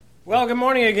Well, good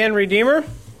morning again, Redeemer.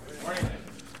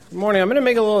 Good morning. I'm going to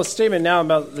make a little statement now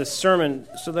about this sermon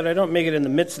so that I don't make it in the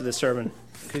midst of the sermon,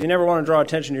 because you never want to draw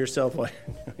attention to yourself while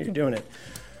you're doing it.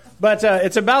 But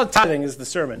it's about tithing is the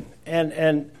sermon.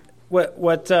 And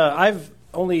what I've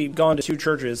only gone to 2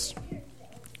 churches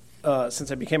since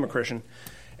I became a Christian,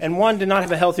 and one did not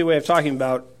have a healthy way of talking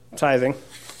about tithing.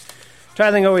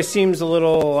 Tithing always seems a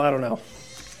little, I don't know.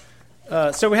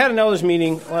 So we had an elders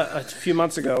meeting a few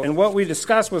months ago, and what we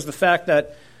discussed was the fact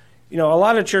that, a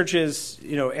lot of churches,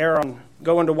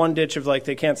 go into one ditch of like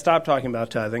they can't stop talking about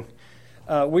tithing.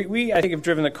 We I think, have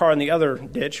driven the car in the other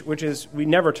ditch, which is we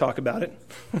never talk about it.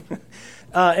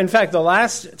 In fact, the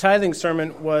last tithing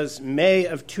sermon was May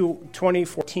of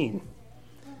 2014.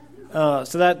 So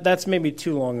that's maybe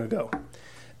too long ago.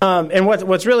 And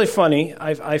what's really funny,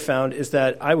 I found, is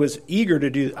that I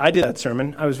did that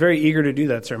sermon. I was very eager to do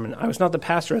that sermon. I was not the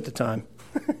pastor at the time.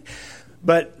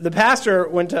 But the pastor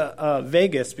went to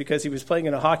Vegas because he was playing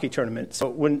in a hockey tournament. So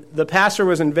when the pastor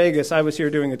was in Vegas, I was here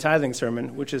doing a tithing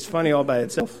sermon, which is funny all by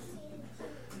itself.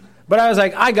 But I was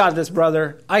like, I got this,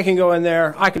 brother. I can go in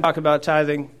there. I can talk about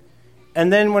tithing.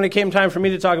 And then when it came time for me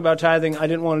to talk about tithing, I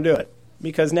didn't want to do it,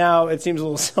 because now it seems a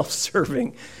little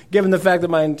self-serving, given the fact that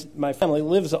my family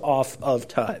lives off of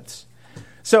tithes.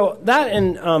 So that,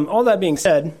 and all that being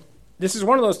said, this is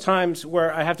one of those times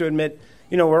where I have to admit,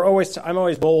 I'm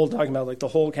always bold talking about like the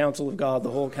whole counsel of God, the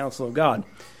whole counsel of God.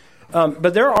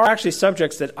 But there are actually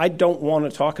subjects that I don't want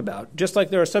to talk about, just like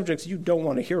there are subjects you don't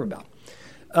want to hear about.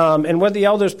 And what the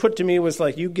elders put to me was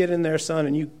like, you get in there, son,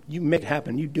 and you make it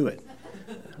happen. You do it.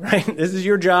 Right? This is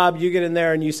your job. You get in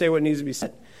there and you say what needs to be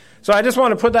said. So I just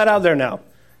want to put that out there now.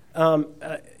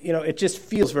 It just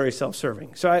feels very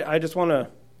self-serving. So I just want to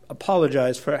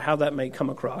apologize for how that may come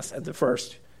across at the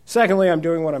first. Secondly, I'm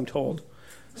doing what I'm told.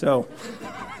 So,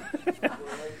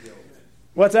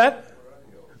 what's that?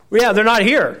 Well, yeah, they're not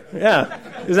here. Yeah,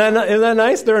 is that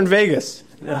nice? They're in Vegas.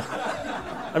 Yeah.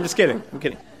 I'm just kidding. I'm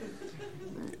kidding.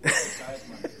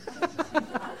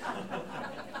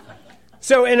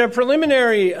 So, in a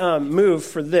preliminary move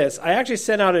for this, I actually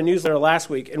sent out a newsletter last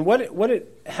week, and what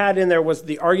it had in there was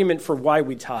the argument for why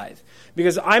we tithe,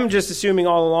 because I'm just assuming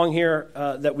all along here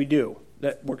that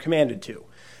we're commanded to.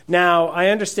 Now, I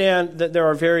understand that there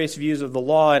are various views of the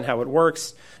law and how it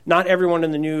works. Not everyone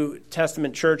in the New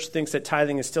Testament church thinks that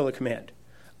tithing is still a command.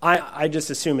 I just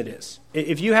assume it is.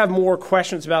 If you have more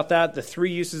questions about that, the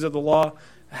 3 uses of the law,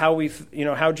 how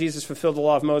Jesus fulfilled the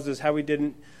law of Moses, how we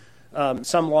didn't,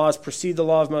 some laws precede the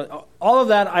law of Moses, all of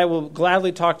that I will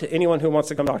gladly talk to anyone who wants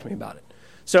to come talk to me about it.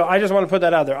 So I just want to put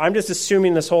that out there. I'm just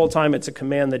assuming this whole time it's a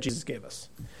command that Jesus gave us.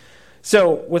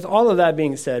 So with all of that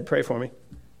being said, pray for me.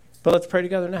 But let's pray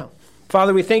together now.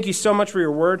 Father, we thank you so much for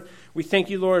your word. We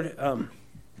thank you, Lord,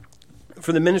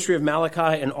 for the ministry of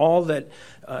Malachi and all that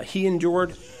he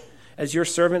endured as your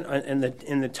servant and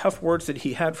the tough words that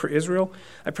he had for Israel.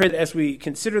 I pray that as we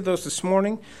consider those this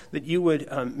morning, that you would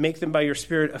make them by your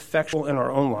Spirit effectual in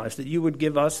our own lives, that you would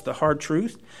give us the hard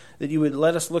truth, that you would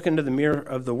let us look into the mirror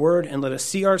of the word and let us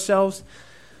see ourselves.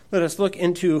 Let us look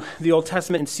into the Old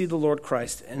Testament and see the Lord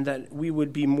Christ, and that we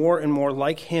would be more and more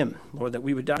like him, Lord, that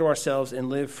we would die to ourselves and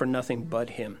live for nothing but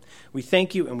him. We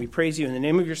thank you and we praise you in the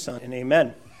name of your Son, and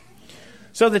amen.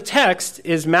 So the text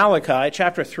is Malachi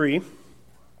chapter 3,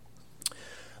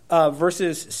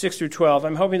 verses 6 through 12.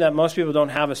 I'm hoping that most people don't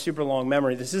have a super long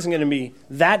memory. This isn't going to be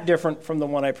that different from the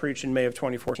one I preached in May of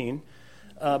 2014,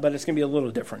 but it's going to be a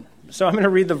little different. So I'm going to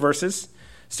read the verses.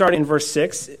 Starting in verse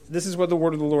 6, this is what the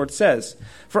word of the Lord says.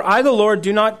 For I, the Lord,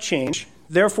 do not change.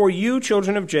 Therefore you,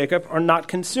 children of Jacob, are not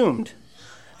consumed.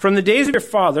 From the days of your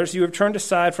fathers you have turned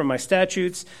aside from my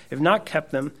statutes, have not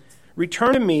kept them.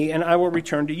 Return to me, and I will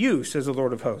return to you, says the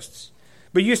Lord of hosts.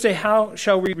 But you say, how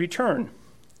shall we return?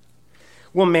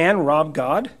 Will man rob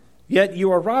God? Yet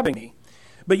you are robbing me.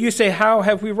 But you say, how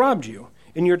have we robbed you?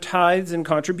 In your tithes and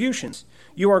contributions.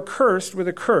 You are cursed with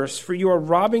a curse, for you are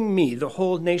robbing me, the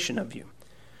whole nation of you.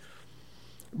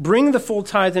 Bring the full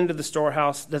tithe into the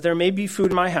storehouse, that there may be food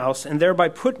in my house, and thereby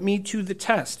put me to the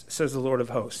test, says the Lord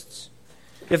of hosts.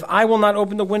 If I will not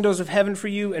open the windows of heaven for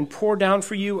you and pour down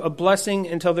for you a blessing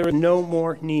until there is no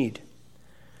more need,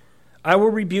 I will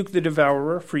rebuke the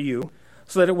devourer for you,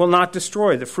 so that it will not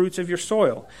destroy the fruits of your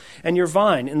soil, and your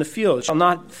vine in the field shall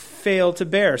not fail to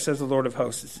bear, says the Lord of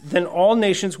hosts. Then all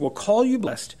nations will call you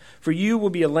blessed, for you will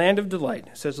be a land of delight,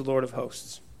 says the Lord of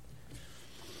hosts.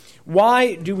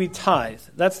 Why do we tithe?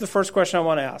 That's the first question I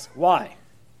want to ask. Why?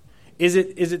 Is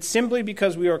it simply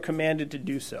because we are commanded to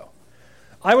do so?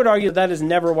 I would argue that is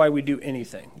never why we do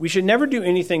anything. We should never do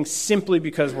anything simply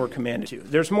because we're commanded to.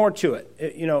 There's more to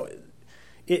it.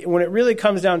 when it really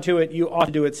comes down to it, you ought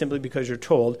to do it simply because you're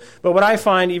told. But what I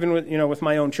find, even with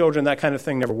my own children, that kind of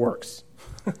thing never works.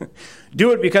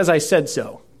 Do it because I said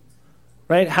so.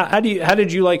 Right? How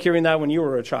did you like hearing that when you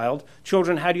were a child?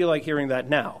 Children, how do you like hearing that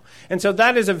now? And so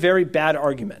that is a very bad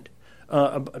argument,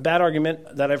 a bad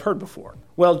argument that I've heard before.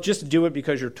 Well, just do it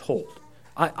because you're told.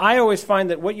 I always find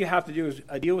that what you have to do is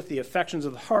deal with the affections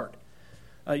of the heart.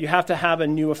 You have to have a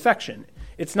new affection.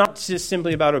 It's not just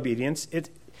simply about obedience.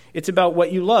 It's about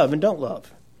what you love and don't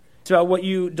love. It's about what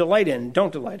you delight in,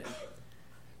 don't delight in.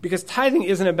 Because tithing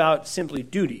isn't about simply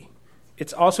duty.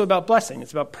 It's also about blessing.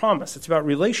 It's about promise. It's about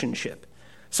relationship.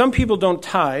 Some people don't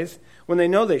tithe when they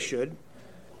know they should,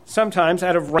 sometimes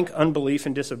out of rank unbelief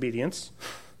and disobedience,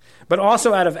 but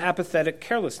also out of apathetic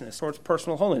carelessness towards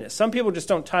personal holiness. Some people just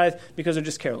don't tithe because they're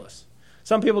just careless.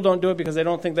 Some people don't do it because they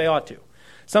don't think they ought to.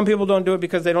 Some people don't do it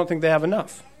because they don't think they have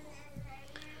enough.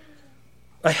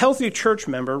 A healthy church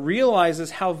member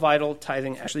realizes how vital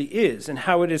tithing actually is and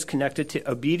how it is connected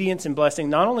to obedience and blessing,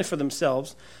 not only for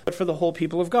themselves, but for the whole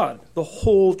people of God, the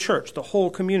whole church, the whole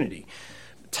community.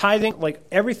 Tithing, like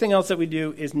everything else that we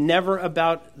do, is never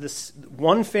about this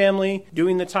one family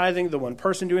doing the tithing, the one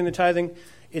person doing the tithing.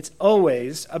 It's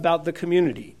always about the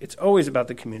community. It's always about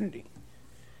the community.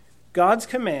 God's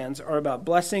commands are about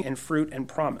blessing and fruit and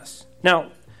promise.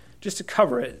 Now, just to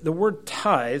cover it, the word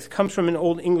tithe comes from an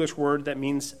Old English word that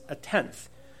means a tenth.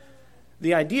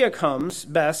 The idea comes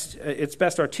it's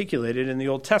best articulated in the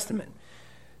Old Testament.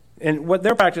 And what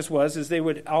their practice was is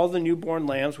all the newborn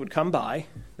lambs would come by,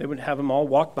 they would have them all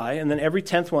walk by, and then every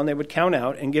 10th one they would count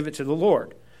out and give it to the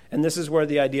Lord. And this is where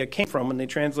the idea came from when they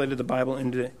translated the Bible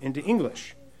into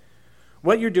English.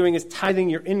 What you're doing is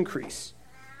tithing your increase.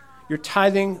 You're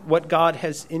tithing what God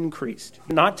has increased.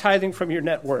 You're not tithing from your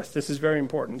net worth. This is very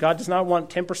important. God does not want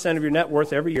 10% of your net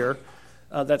worth every year.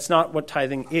 That's not what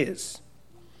tithing is.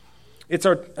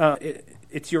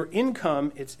 It's your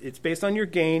income. It's based on your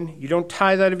gain. You don't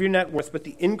tithe out of your net worth, but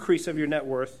the increase of your net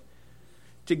worth.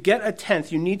 To get a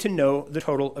tenth, you need to know the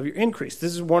total of your increase.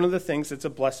 This is one of the things that's a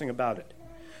blessing about it.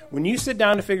 When you sit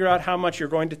down to figure out how much you're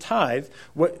going to tithe,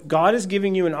 what God is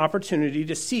giving you an opportunity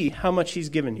to see how much he's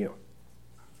given you.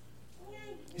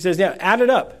 He says, yeah, add it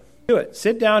up. Do it.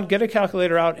 Sit down, get a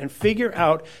calculator out, and figure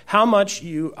out how much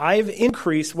I've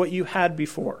increased what you had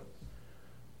before.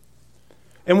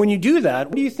 And when you do that,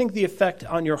 what do you think the effect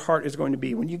on your heart is going to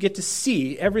be when you get to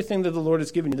see everything that the Lord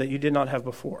has given you that you did not have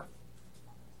before?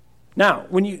 Now,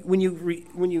 when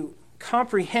you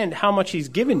comprehend how much he's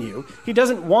given you, he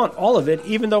doesn't want all of it,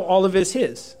 even though all of it is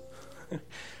his.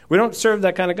 We don't serve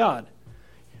that kind of God.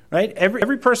 Right?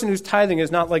 Every person who's tithing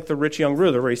is not like the rich young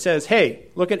ruler where he says, hey,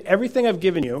 look at everything I've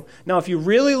given you. Now, if you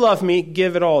really love me,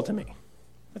 give it all to me.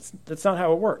 That's not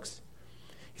how it works.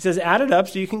 He says, add it up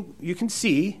so you can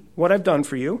see what I've done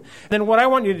for you. And then what I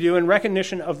want you to do in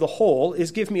recognition of the whole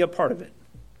is give me a part of it.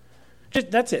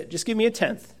 That's it. Just give me a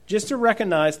tenth. Just to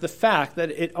recognize the fact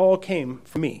that it all came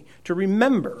from me. To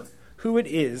remember who it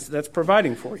is that's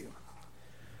providing for you.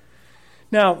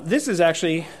 Now, this is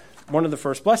actually one of the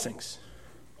first blessings.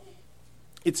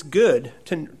 It's good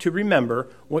to remember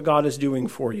what God is doing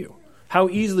for you. How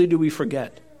easily do we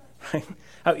forget? Right?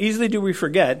 How easily do we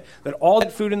forget that all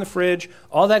that food in the fridge,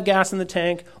 all that gas in the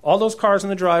tank, all those cars in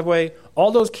the driveway,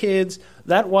 all those kids,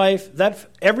 that wife,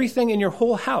 everything in your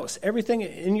whole house, everything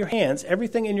in your hands,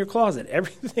 everything in your closet,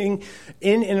 everything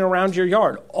in and around your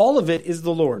yard, all of it is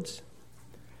the Lord's.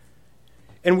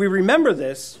 And we remember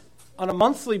this on a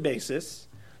monthly basis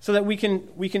so that we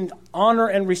can honor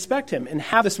and respect him and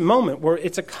have this moment where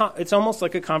it's almost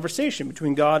like a conversation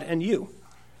between God and you.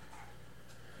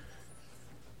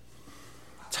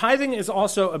 Tithing is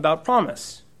also about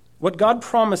promise. What God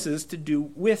promises to do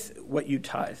with what you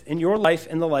tithe in your life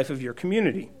and the life of your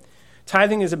community.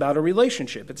 Tithing is about a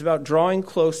relationship. It's about drawing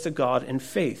close to God in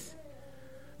faith.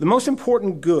 The most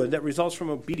important good that results from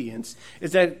obedience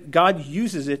is that God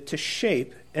uses it to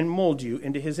shape and mold you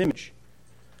into his image.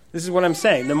 This is what I'm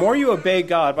saying. The more you obey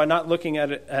God by not looking at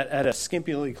a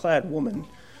skimpily clad woman,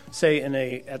 say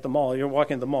at the mall, you're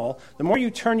walking at the mall, the more you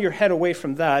turn your head away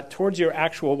from that towards your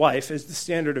actual wife as the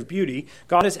standard of beauty,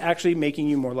 God is actually making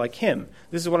you more like him.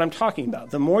 This is what I'm talking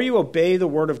about. The more you obey the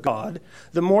word of God,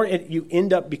 the more you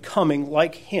end up becoming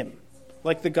like him,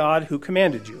 like the God who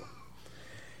commanded you.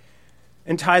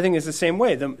 And tithing is the same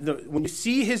way. When you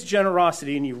see his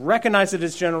generosity and you recognize it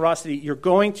as generosity, you're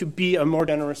going to be a more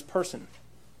generous person.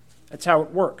 That's how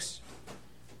it works.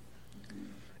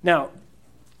 Now,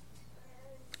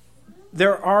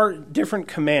 there are different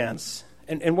commands,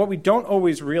 and what we don't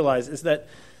always realize is that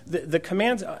the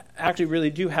commands actually really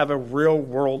do have a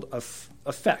real-world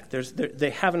effect. They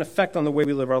have an effect on the way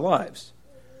we live our lives.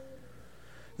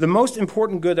 The most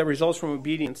important good that results from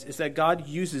obedience is that God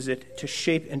uses it to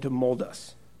shape and to mold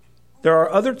us. There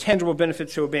are other tangible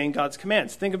benefits to obeying God's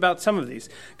commands. Think about some of these.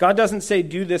 God doesn't say,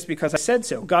 do this because I said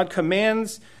so.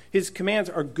 His commands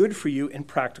are good for you in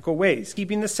practical ways.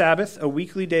 Keeping the Sabbath, a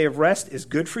weekly day of rest, is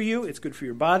good for you. It's good for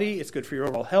your body. It's good for your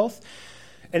overall health.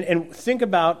 And think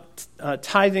about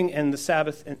tithing and the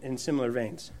Sabbath in similar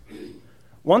veins.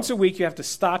 Once a week, you have to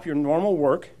stop your normal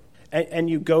work, and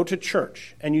you go to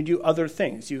church, and you do other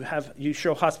things. You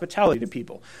show hospitality to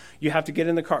people. You have to get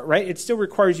in the car, right? It still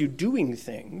requires you doing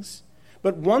things.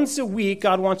 But once a week,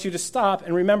 God wants you to stop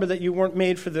and remember that you weren't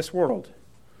made for this world,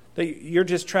 that you're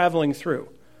just traveling through,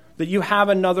 that you have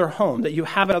another home, that you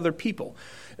have other people.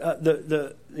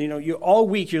 You all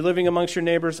week you're living amongst your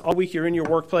neighbors. All week you're in your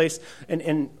workplace,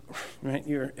 and right,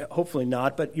 you're hopefully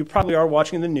not, but you probably are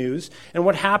watching the news. And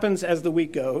what happens as the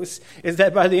week goes is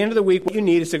that by the end of the week, what you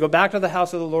need is to go back to the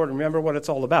house of the Lord and remember what it's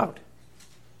all about.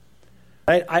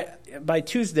 By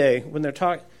Tuesday, when they're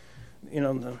talking,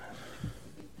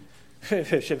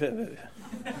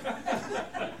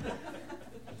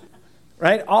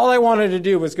 right? All I wanted to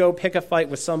do was go pick a fight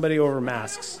with somebody over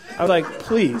masks. I was like,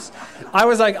 please. I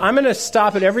was like, I'm going to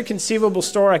stop at every conceivable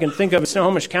store I can think of in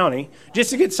Snohomish County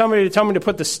just to get somebody to tell me to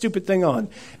put the stupid thing on.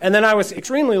 And then I was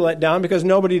extremely let down because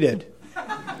nobody did.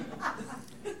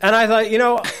 And I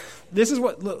thought, this is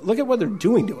look at what they're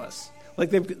doing to us. Like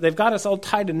they've got us all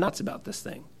tied to knots about this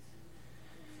thing.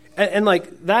 And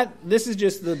like that, this is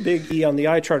just the big E on the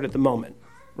eye chart at the moment.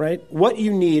 Right? What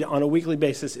you need on a weekly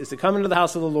basis is to come into the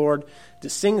house of the Lord, to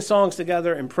sing songs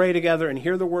together and pray together and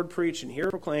hear the word preached and hear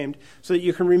it proclaimed so that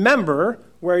you can remember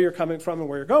where you're coming from and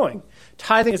where you're going.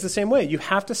 Tithing is the same way. You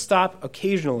have to stop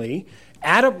occasionally,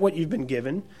 add up what you've been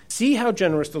given, see how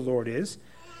generous the Lord is,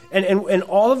 and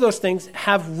all of those things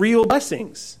have real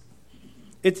blessings.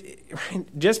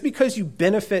 Just because you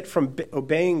benefit from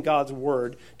obeying God's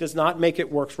word does not make it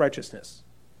works righteousness.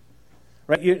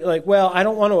 Right? You're like, well, I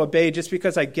don't want to obey just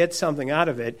because I get something out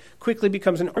of it, quickly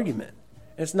becomes an argument.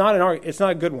 It's not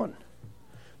a good one.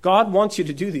 God wants you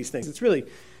to do these things. It's really,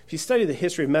 if you study the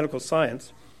history of medical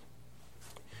science,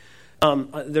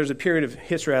 there's a period of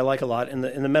history I like a lot, and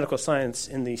the medical science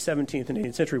in the 17th and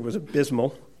 18th century was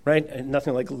abysmal, right? And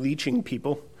nothing like leeching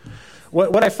people.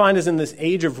 What I find is in this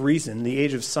age of reason, the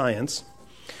age of science,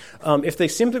 if they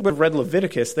simply would have read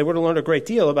Leviticus, they would have learned a great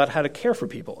deal about how to care for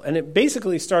people. And it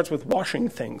basically starts with washing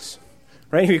things,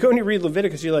 right? If you go and you read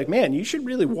Leviticus, you're like, man, you should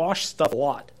really wash stuff a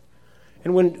lot.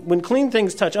 And when clean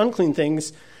things touch unclean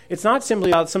things, it's not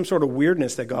simply about some sort of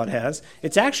weirdness that God has.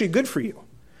 It's actually good for you.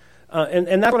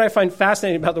 And that's what I find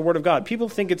fascinating about the Word of God. People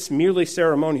think it's merely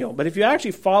ceremonial. But if you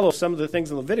actually follow some of the things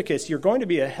in Leviticus, you're going to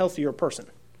be a healthier person,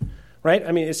 right?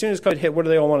 I mean, as soon as COVID hit, what do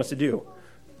they all want us to do?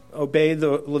 Obey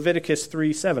the Leviticus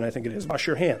 3:7, I think it is. Wash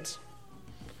your hands.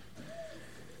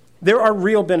 There are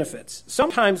real benefits.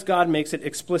 Sometimes God makes it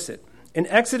explicit. In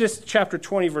Exodus chapter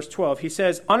 20, verse 12, he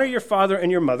says, honor your father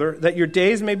and your mother, that your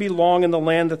days may be long in the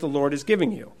land that the Lord is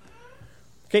giving you.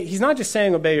 Okay, he's not just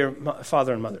saying obey your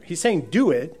father and mother. He's saying do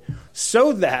it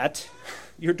so that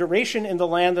your duration in the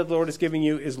land that the Lord is giving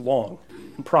you is long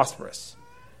and prosperous.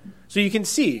 So you can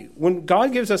see, when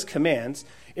God gives us commands,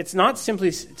 it's not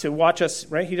simply to watch us,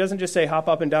 right? He doesn't just say hop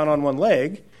up and down on one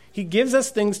leg. He gives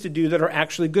us things to do that are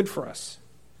actually good for us.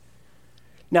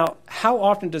 Now, how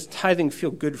often does tithing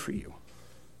feel good for you?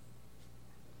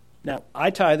 Now, I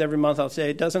tithe every month. I'll say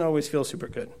it doesn't always feel super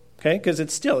good, okay? Because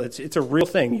it's a real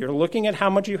thing. You're looking at how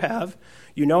much you have.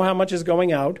 You know how much is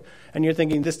going out, and you're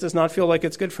thinking, this does not feel like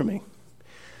it's good for me.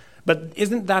 But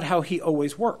isn't that how he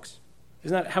always works?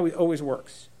 Isn't that how he always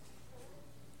works?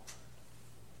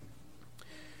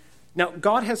 Now,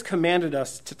 God has commanded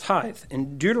us to tithe.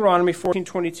 In Deuteronomy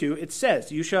 14:22, it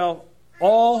says, you shall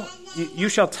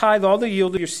tithe all the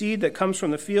yield of your seed that comes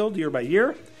from the field year by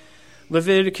year.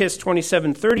 Leviticus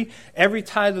 27:30, every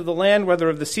tithe of the land, whether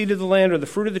of the seed of the land or the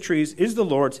fruit of the trees, is the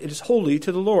Lord's. It is holy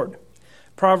to the Lord.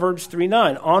 Proverbs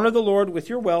 3:9, honor the Lord with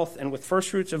your wealth and with first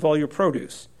fruits of all your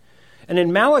produce. And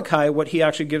in Malachi, what he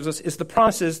actually gives us is the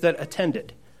promises that attend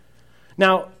it.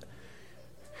 Now,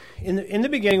 in the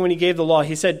beginning, when he gave the law,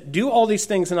 he said, do all these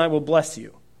things and I will bless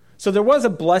you. So there was a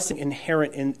blessing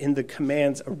inherent in the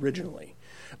commands originally.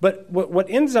 But what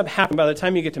ends up happening by the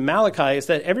time you get to Malachi is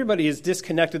that everybody has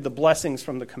disconnected the blessings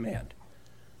from the command.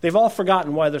 They've all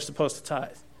forgotten why they're supposed to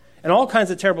tithe. And all kinds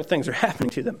of terrible things are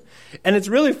happening to them. And it's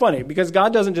really funny because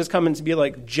God doesn't just come in to be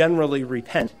like generally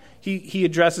repent. He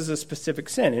addresses a specific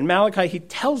sin. In Malachi, he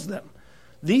tells them,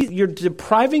 you're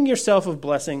depriving yourself of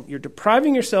blessing, you're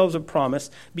depriving yourselves of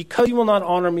promise because you will not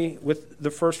honor me with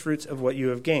the first fruits of what you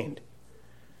have gained.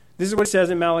 This is what it says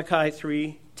in Malachi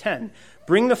 3:10.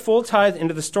 Bring the full tithe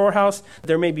into the storehouse, that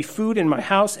there may be food in my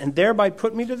house, and thereby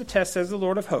put me to the test, says the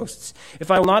Lord of hosts, if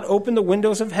I will not open the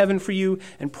windows of heaven for you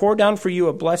and pour down for you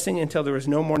a blessing until there is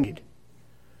no more need.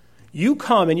 You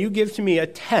come and you give to me a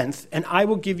tenth, and I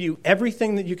will give you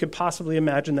everything that you could possibly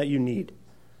imagine that you need.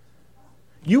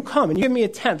 You come and you give me a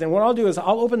tenth, and what I'll do is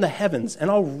I'll open the heavens, and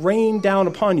I'll rain down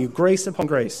upon you grace upon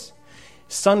grace.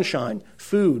 Sunshine,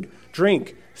 food,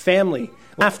 drink, family,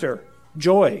 laughter,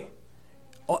 joy.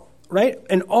 Right?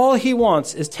 And all he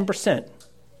wants is 10%.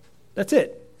 That's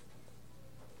it.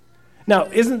 Now,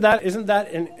 isn't that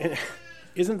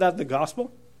the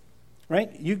gospel?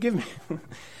 Right? You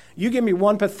give me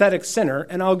one pathetic sinner,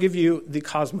 and I'll give you the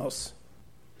cosmos.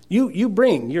 You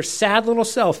bring your sad little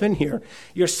self in here,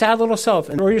 your sad little self,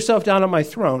 and throw yourself down on my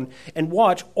throne and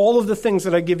watch all of the things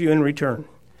that I give you in return.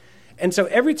 And so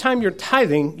every time you're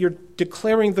tithing, you're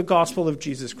declaring the gospel of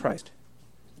Jesus Christ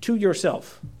to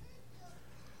yourself.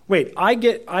 Wait, I'm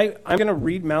going to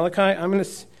read Malachi.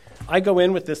 I go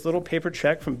in with this little paper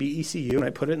check from BECU, and I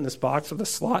put it in this box with a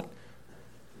slot,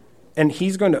 and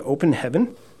he's going to open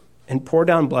heaven and pour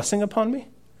down blessing upon me?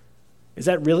 Is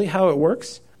that really how it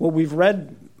works? Well, we've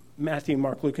read Matthew,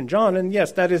 Mark, Luke, and John, and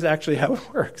yes, that is actually how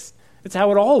it works. It's how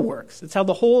it all works. It's how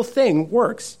the whole thing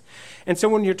works. And so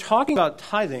when you're talking about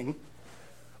tithing,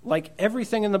 like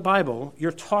everything in the Bible,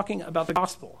 you're talking about the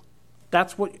gospel.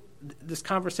 That's what this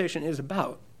conversation is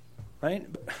about. Right?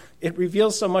 It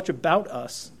reveals so much about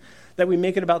us that we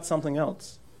make it about something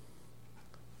else.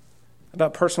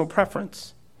 About personal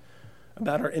preference.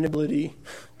 About our inability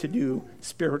to do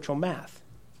spiritual math.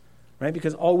 Right?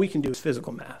 Because all we can do is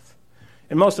physical math.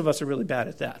 And most of us are really bad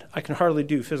at that. I can hardly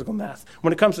do physical math.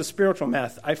 When it comes to spiritual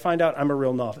math, I find out I'm a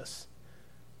real novice.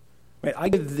 Right?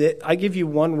 I give you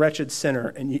one wretched sinner,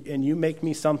 and you make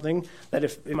me something that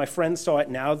if my friends saw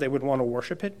it now, they would want to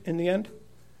worship it in the end.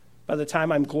 By the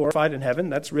time I'm glorified in heaven,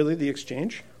 that's really the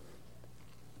exchange.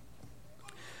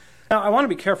 Now, I want to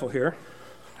be careful here.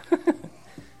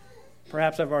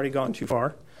 Perhaps I've already gone too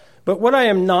far. But what I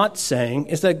am not saying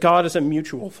is that God is a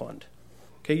mutual fund.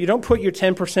 Okay, you don't put your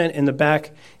 10% in the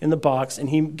back in the box, and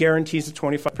he guarantees a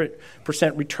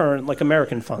 25% return like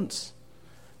American funds.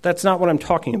 That's not what I'm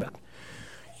talking about.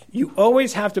 You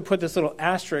always have to put this little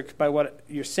asterisk by what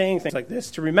you're saying, things like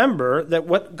this, to remember that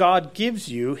what God gives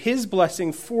you, his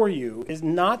blessing for you, is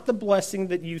not the blessing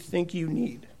that you think you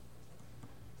need.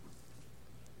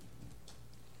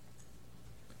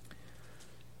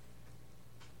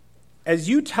 As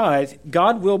you tithe,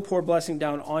 God will pour blessing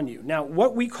down on you. Now,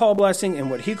 what we call blessing and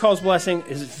what he calls blessing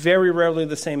is very rarely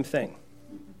the same thing.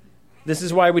 This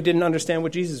is why we didn't understand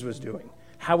what Jesus was doing.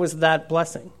 How is that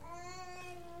blessing?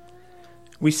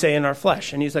 We say in our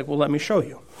flesh. And he's like, well, let me show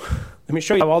you. Let me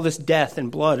show you how all this death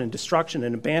and blood and destruction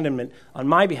and abandonment on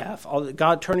my behalf,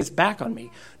 God turning his back on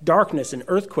me, darkness and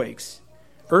earthquakes,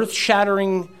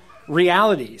 earth-shattering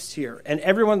realities here. And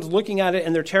everyone's looking at it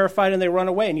and they're terrified and they run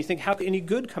away. And you think, how can any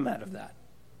good come out of that?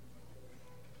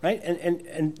 Right?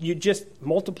 And you just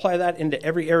multiply that into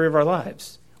every area of our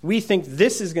lives. We think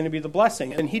this is going to be the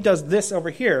blessing. And he does this over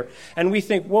here. And we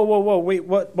think, whoa, wait,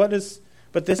 what is,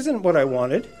 but this isn't what I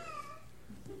wanted.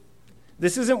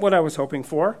 This isn't what I was hoping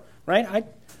for, right?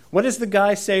 What does the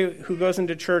guy say who goes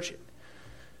into church?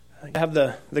 You have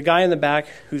the guy in the back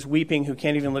who's weeping, who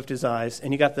can't even lift his eyes,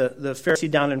 and you got the Pharisee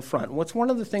down in front. What's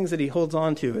one of the things that he holds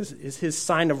on to is his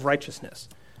sign of righteousness.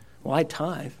 Well, I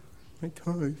tithe.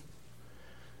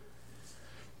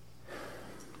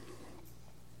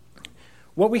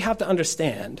 What we have to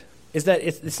understand is that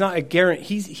it's not a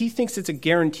guarantee. He thinks it's a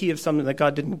guarantee of something that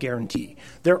God didn't guarantee.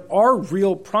 There are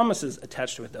real promises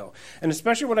attached to it, though. And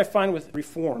especially what I find with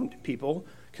Reformed people,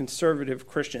 conservative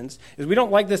Christians, is we don't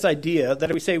like this idea that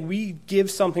if we say we give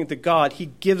something to God, he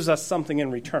gives us something in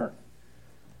return.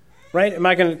 Right? Am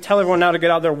I going to tell everyone now to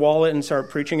get out their wallet and start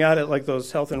preaching at it like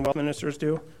those health and wealth ministers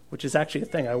do? Which is actually a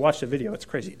thing. I watched a video. It's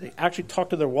crazy. They actually talk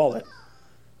to their wallet,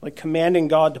 like commanding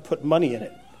God to put money in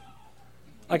it.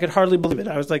 I could hardly believe it.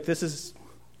 I was like, this is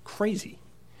crazy.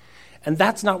 And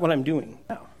that's not what I'm doing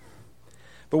now.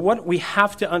 But what we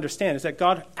have to understand is that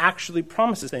God actually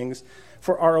promises things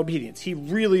for our obedience. He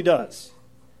really does.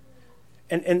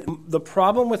 And the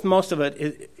problem with most of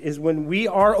it is when we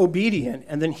are obedient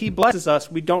and then he blesses us,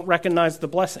 we don't recognize the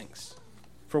blessings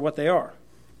for what they are.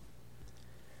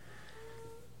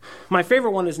 My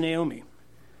favorite one is Naomi.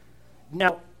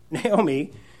 Now,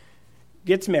 Naomi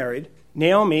gets married.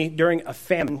 Naomi, during a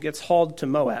famine, gets hauled to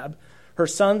Moab. Her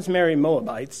sons marry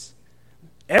Moabites.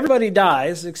 Everybody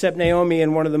dies except Naomi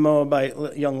and one of the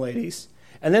Moabite young ladies.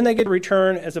 And then they get to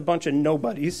return as a bunch of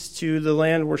nobodies to the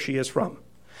land where she is from.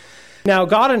 Now,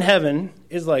 God in heaven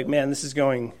is like, man, this is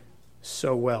going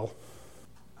so well.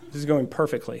 This is going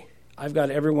perfectly. I've got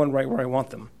everyone right where I want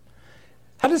them.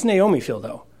 How does Naomi feel,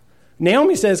 though?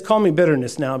 Naomi says, call me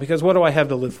bitterness now, because what do I have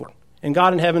to live for? And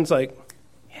God in heaven's like,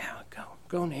 yeah,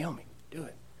 go, Naomi, do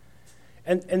it.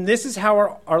 And this is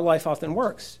how our life often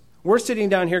works. We're sitting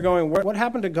down here going, what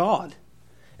happened to God?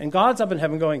 And God's up in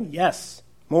heaven going, yes,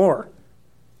 more.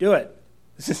 Do it.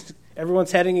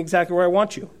 Everyone's heading exactly where I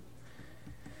want you.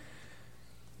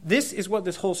 This is what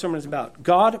this whole sermon is about.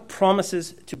 God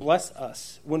promises to bless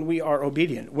us when we are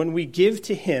obedient. When we give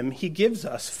to him, he gives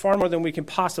us far more than we can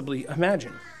possibly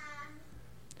imagine.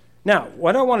 Now,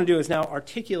 what I want to do is now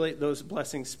articulate those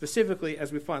blessings specifically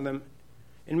as we find them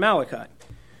in Malachi.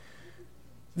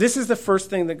 This is the first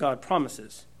thing that God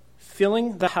promises,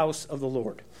 filling the house of the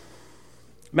Lord.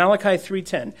 Malachi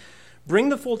 3:10, bring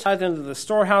the full tithe into the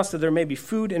storehouse, that there may be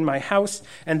food in my house,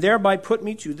 and thereby put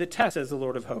me to the test, says the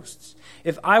Lord of hosts.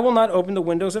 If I will not open the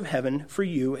windows of heaven for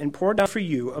you and pour down for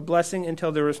you a blessing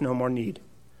until there is no more need.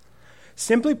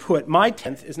 Simply put, my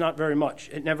tenth is not very much.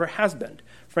 It never has been.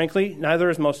 Frankly, neither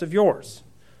is most of yours.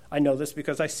 I know this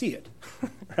because I see it,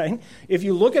 right? If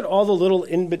you look at all the little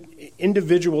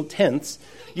individual tenths,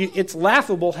 it's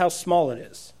laughable how small it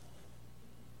is.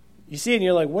 You see it and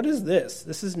you're like, what is this?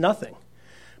 This is nothing.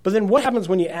 But then what happens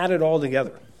when you add it all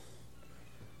together?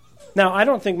 Now, I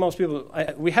don't think most people,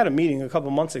 we had a meeting a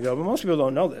couple months ago, but most people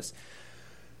don't know this.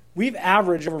 We've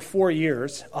averaged over 4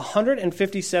 years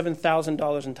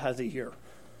 $157,000 in tithes a year.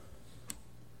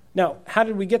 Now, how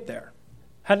did we get there?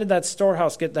 How did that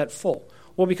storehouse get that full?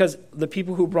 Well, because the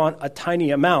people who brought a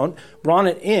tiny amount brought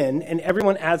it in, and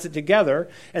everyone adds it together,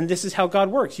 and this is how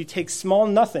God works. You take small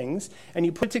nothings, and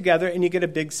you put it together, and you get a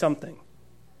big something.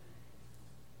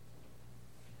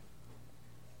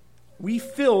 We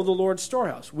fill the Lord's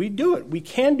storehouse. We do it. We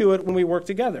can do it when we work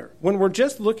together. When we're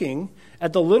just looking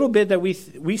at the little bit that we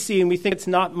see and we think it's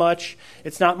not much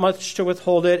to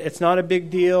withhold it, it's not a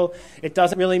big deal, it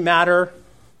doesn't really matter.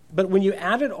 But when you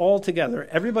add it all together,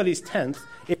 everybody's tenth,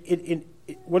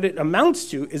 what it amounts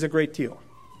to is a great deal.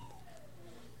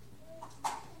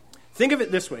 Think of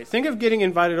it this way. Think of getting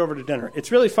invited over to dinner.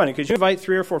 It's really funny because you invite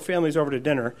 3 or 4 families over to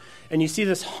dinner and you see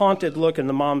this haunted look in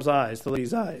the mom's eyes, the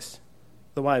lady's eyes,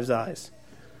 the wife's eyes.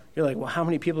 You're like, well, how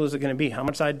many people is it going to be? How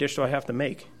much side dish do I have to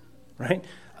make? Right?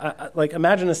 Like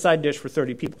imagine a side dish for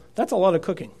 30 people. That's a lot of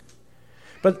cooking.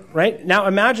 But right now,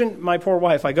 imagine my poor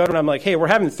wife. I go to her and I'm like, hey, we're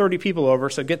having 30 people over,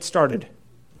 so get started.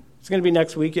 It's going to be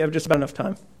next week. You have just about enough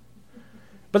time.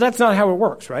 But that's not how it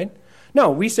works, right?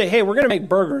 No, we say, hey, we're going to make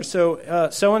burgers, so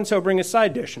so-and-so bring a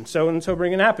side dish, and so-and-so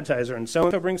bring an appetizer, and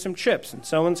so-and-so bring some chips, and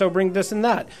so-and-so bring this and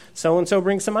that, so-and-so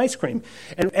bring some ice cream.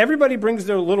 And everybody brings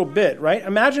their little bit, right?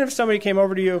 Imagine if somebody came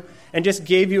over to you and just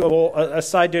gave you a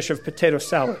side dish of potato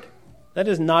salad. That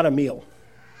is not a meal.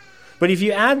 But if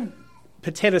you add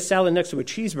potato salad next to a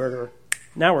cheeseburger,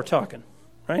 now we're talking,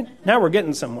 right? Now we're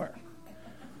getting somewhere.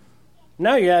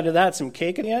 Now you add to that some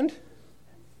cake at the end.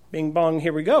 Bing bong,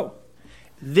 here we go.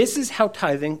 This is how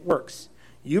tithing works.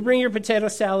 You bring your potato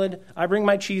salad, I bring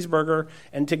my cheeseburger,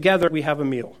 and together we have a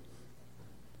meal.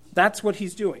 That's what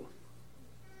he's doing.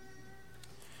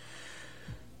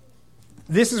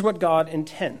 This is what God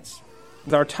intends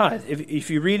with our tithe. If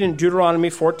you read in Deuteronomy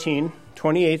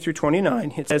 14:28 through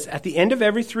 29, it says, at the end of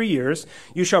every 3 years,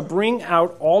 you shall bring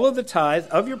out all of the tithe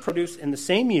of your produce in the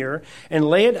same year and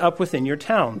lay it up within your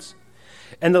towns.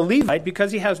 And the Levite,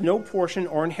 because he has no portion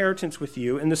or inheritance with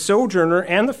you, and the sojourner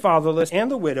and the fatherless and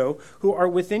the widow who are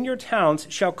within your towns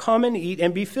shall come and eat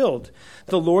and be filled.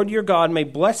 The Lord your God may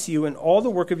bless you in all the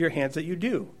work of your hands that you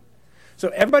do. So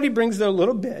everybody brings their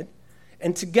little bit,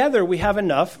 and together we have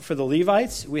enough for the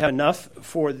Levites, we have enough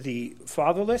for the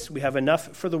fatherless, we have enough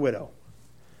for the widow.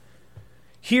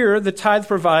 Here, the tithe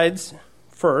provides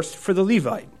first for the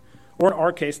Levite, or in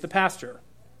our case, the pastor.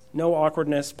 No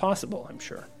awkwardness possible, I'm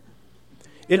sure.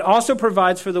 It also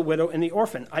provides for the widow and the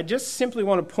orphan. I just simply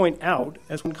want to point out,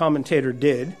 as one commentator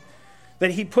did,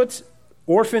 that he puts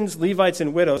orphans, Levites,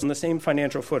 and widows on the same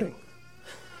financial footing.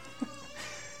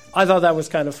 I thought that was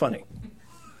kind of funny.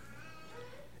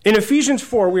 In Ephesians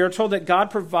 4, we are told that God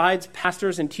provides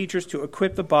pastors and teachers to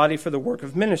equip the body for the work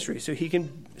of ministry, so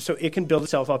it can build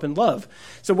itself up in love.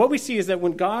 So what we see is that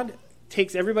when God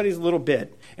takes everybody's little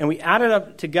bit and we add it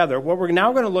up together, what we're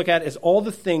now going to look at is all the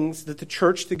things that the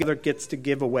church together gets to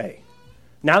give away.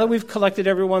 Now that we've collected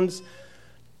everyone's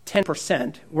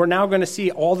 10%, we're now going to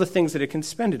see all the things that it can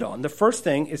spend it on. The first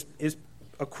thing is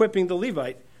equipping the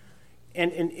Levite.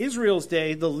 And in Israel's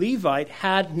day, the Levite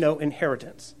had no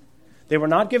inheritance. They were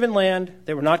not given land.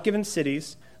 They were not given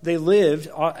cities. They lived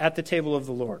at the table of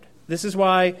the Lord. This is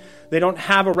why they don't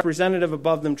have a representative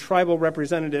above them, tribal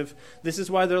representative. This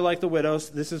is why they're like the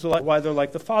widows. This is why they're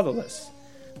like the fatherless.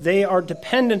 They are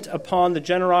dependent upon the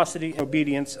generosity and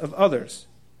obedience of others.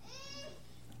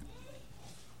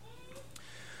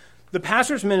 The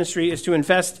pastor's ministry is to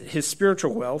invest his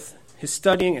spiritual wealth, his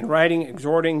studying and writing,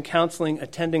 exhorting, counseling,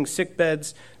 attending sick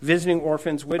beds, visiting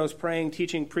orphans, widows, praying,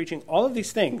 teaching, preaching, all of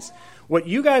these things. What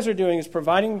you guys are doing is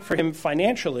providing for him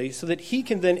financially so that he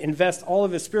can then invest all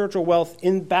of his spiritual wealth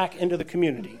back into the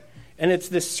community. And it's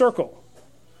this circle.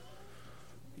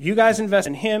 You guys invest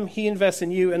in him, he invests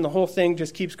in you, and the whole thing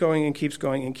just keeps going and keeps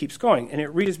going and keeps going. And it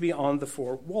reaches beyond the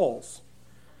four walls.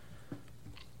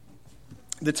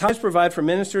 The tithes provide for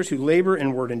ministers who labor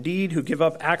in word and deed, who give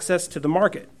up access to the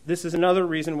market. This is another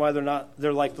reason why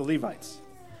they're like the Levites.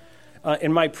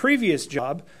 In my previous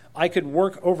job, I could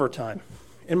work overtime.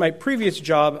 In my previous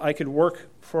job, I could work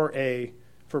for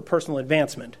personal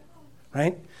advancement,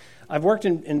 right? I've worked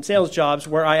in sales jobs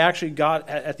where I actually got,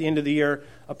 at the end of the year,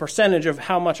 a percentage of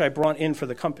how much I brought in for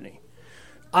the company.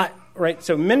 Right?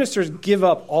 So ministers give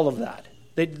up all of that.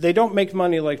 They don't make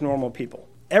money like normal people.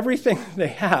 Everything they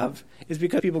have is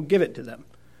because people give it to them.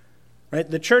 Right?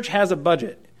 The church has a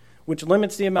budget which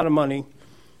limits the amount of money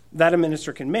that a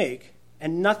minister can make,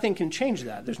 and nothing can change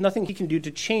that. There's nothing he can do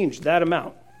to change that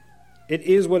amount. It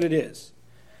is what it is.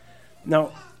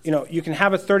 Now, you can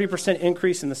have a 30%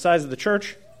 increase in the size of the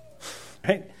church,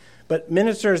 right? But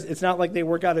ministers, it's not like they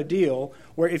work out a deal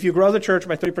where if you grow the church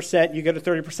by 30%, you get a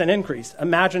 30% increase.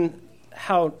 Imagine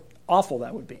how awful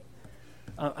that would be.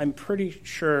 I'm pretty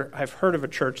sure I've heard of a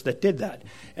church that did that,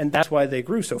 and that's why they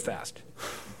grew so fast,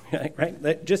 right?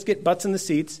 They just get butts in the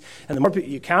seats, and the more people,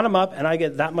 you count them up, and I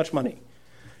get that much money.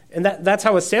 And that's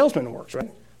how a salesman works,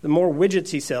 right? The more widgets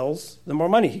he sells, the more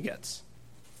money he gets.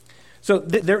 So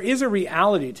there is a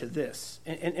reality to this,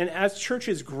 and as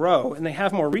churches grow and they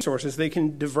have more resources, they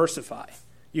can diversify.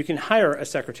 You can hire a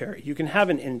secretary. You can have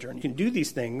an intern. You can do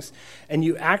these things, and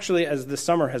you actually, as the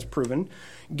summer has proven,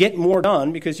 get more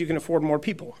done because you can afford more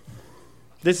people.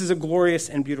 This is a glorious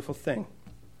and beautiful thing.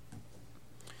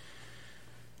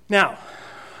 Now,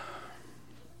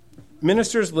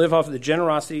 ministers live off the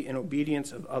generosity and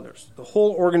obedience of others. The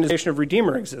whole organization of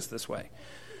Redeemer exists this way.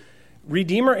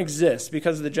 Redeemer exists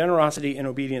because of the generosity and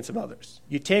obedience of others.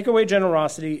 You take away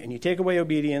generosity and you take away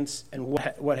obedience, and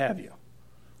what have you?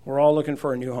 We're all looking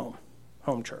for a new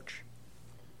home church.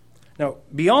 Now,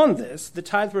 beyond this, the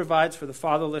tithe provides for the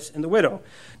fatherless and the widow.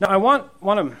 Now, I want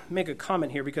to make a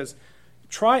comment here because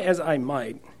try as I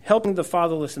might, helping the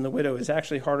fatherless and the widow is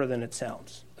actually harder than it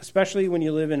sounds, especially when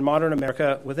you live in modern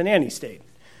America with a nanny state,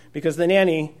 because the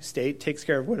nanny state takes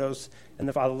care of widows and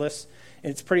the fatherless,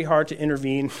 and it's pretty hard to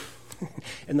intervene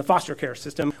in the foster care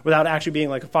system without actually being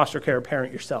like a foster care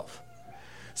parent yourself.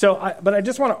 But I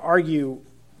just want to argue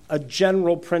a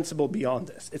general principle beyond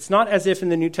this. It's not as if in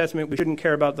the New Testament we shouldn't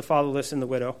care about the fatherless and the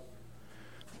widow.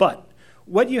 But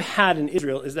what you had in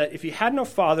Israel is that if you had no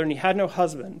father and you had no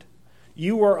husband,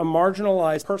 you were a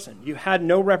marginalized person. You had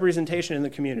no representation in the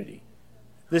community.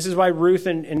 This is why Ruth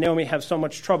and Naomi have so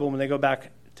much trouble when they go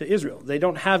back to Israel. They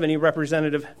don't have any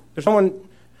representative. There's no one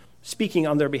speaking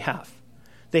on their behalf.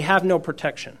 They have no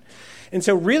protection. And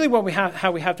so really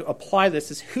how we have to apply this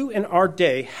is who in our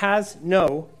day has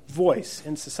no voice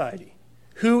in society?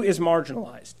 Who is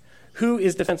marginalized? Who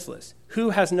is defenseless? Who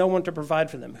has no one to provide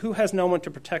for them? Who has no one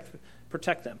to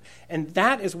protect them? And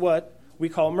that is what we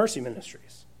call mercy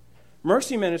ministries.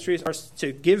 Mercy ministries are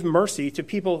to give mercy to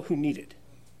people who need it.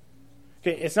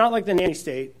 Okay, it's not like the nanny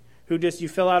state who just you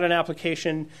fill out an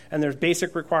application and there's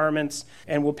basic requirements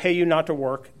and we'll pay you not to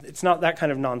work. It's not that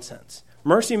kind of nonsense.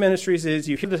 Mercy ministries is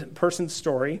you hear the person's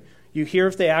story, you hear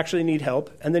if they actually need help,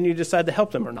 and then you decide to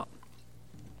help them or not.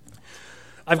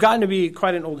 I've gotten to be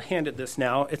quite an old hand at this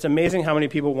now. It's amazing how many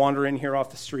people wander in here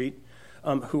off the street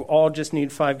who all just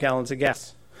need 5 gallons of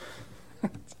gas.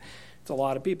 It's a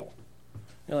lot of people.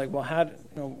 You're like,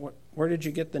 well, where did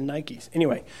you get the Nikes?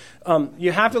 Anyway,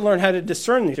 you have to learn how to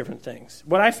discern these different things.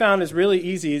 What I found is really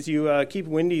easy is you keep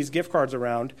Wendy's gift cards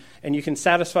around, and you can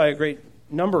satisfy a great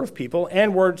number of people,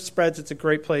 and word spreads it's a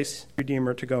great place,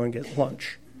 Redeemer, to go and get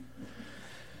lunch.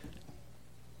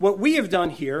 What we have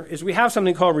done here is we have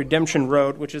something called Redemption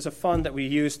Road, which is a fund that we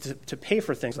use to pay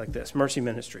for things like this, mercy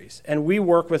ministries. And we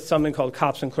work with something called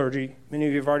Cops and Clergy. Many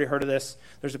of you have already heard of this.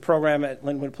 There's a program at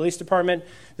Linwood Police Department.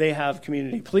 They have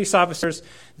community police officers.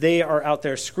 They are out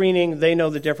there screening. They know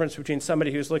the difference between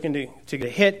somebody who's looking to get a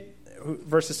hit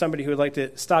versus somebody who would like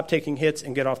to stop taking hits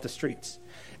and get off the streets.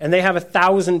 And they have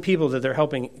 1,000 people that they're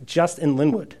helping just in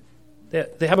Linwood.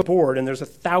 They have a board, and there's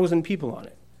 1,000 people on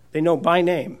it. They know by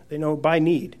name. They know by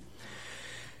need.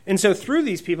 And so through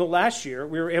these people, last year,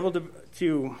 we were able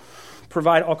to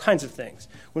provide all kinds of things.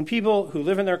 When people who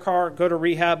live in their car go to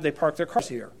rehab, they park their cars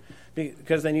here.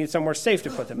 because they need somewhere safe to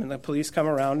put them. And the police come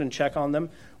around and check on them.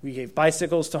 We gave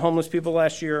bicycles to homeless people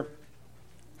last year.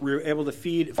 We were able to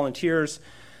feed volunteers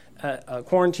at a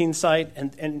quarantine site.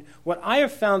 And what I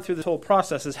have found through this whole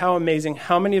process is how amazing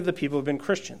how many of the people have been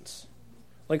Christians.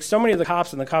 Like so many of the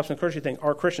cops and the cops in the Christian thing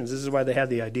are Christians. This is why they had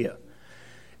the idea.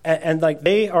 And like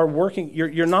they are working,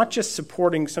 you're not just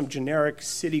supporting some generic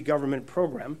city government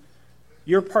program.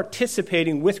 You're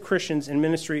participating with Christians in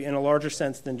ministry in a larger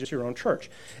sense than just your own church.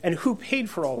 And who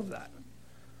paid for all of that?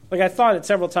 Like I thought it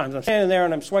several times. I'm standing there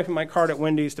and I'm swiping my card at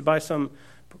Wendy's to buy some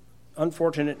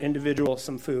unfortunate individual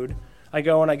some food. I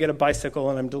go and I get a bicycle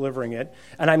and I'm delivering it.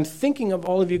 And I'm thinking of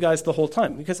all of you guys the whole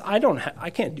time because I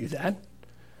can't do that.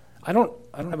 I don't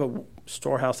have a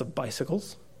storehouse of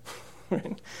bicycles.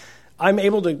 Right? I'm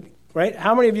able to, right?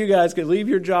 How many of you guys could leave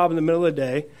your job in the middle of the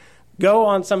day, go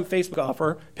on some Facebook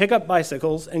offer, pick up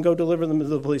bicycles, and go deliver them to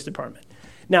the police department?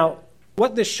 Now,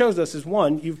 what this shows us is,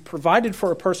 one, you've provided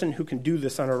for a person who can do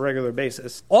this on a regular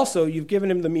basis. Also, you've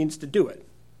given him the means to do it.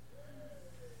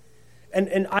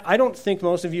 And I don't think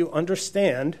most of you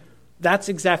understand that's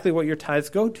exactly what your tithes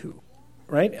go to,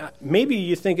 right? Maybe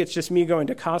you think it's just me going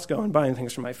to Costco and buying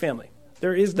things for my family.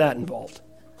 There is that involved.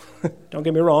 Don't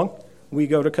get me wrong. We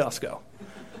go to Costco.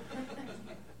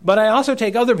 But I also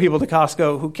take other people to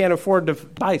Costco who can't afford to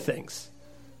buy things.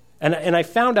 And I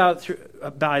found out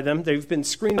by them, they've been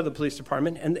screened by the police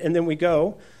department, and then we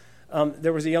go.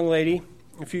 There was a young lady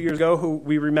a few years ago who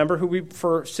we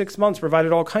for 6 months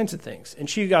provided all kinds of things. And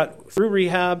she got through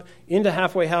rehab, into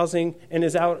halfway housing, and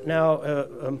is out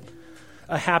now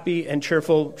a happy and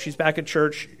cheerful. She's back at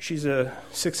church. She's a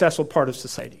successful part of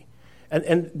society.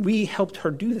 And we helped her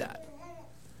do that.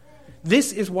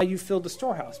 This is why you filled the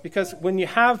storehouse, because when you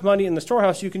have money in the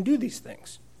storehouse, you can do these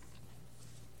things.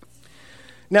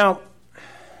 Now,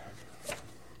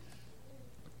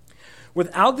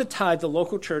 without the tithe, the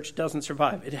local church doesn't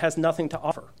survive. It has nothing to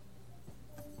offer.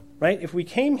 Right? If we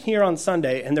came here on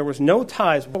Sunday and there was no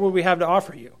tithes, what would we have to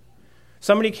offer you?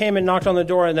 Somebody came and knocked on the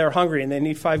door and they're hungry and they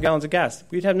need 5 gallons of gas.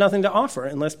 We'd have nothing to offer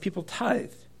unless people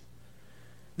tithe.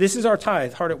 This is our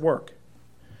tithe, hard at work.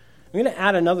 I'm going to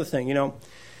add another thing.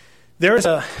 There's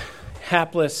a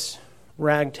hapless,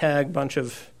 ragtag bunch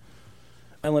of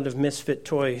island of misfit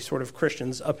toy sort of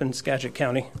Christians up in Skagit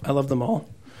County. I love them all.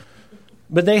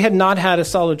 But they had not had a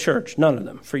solid church, none of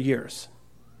them, for years.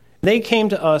 They came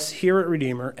to us here at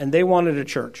Redeemer, and they wanted a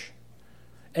church.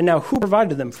 And now who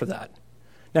provided them for that?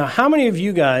 Now, how many of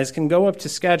you guys can go up to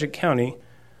Skagit County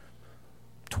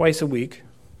twice a week,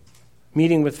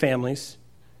 meeting with families,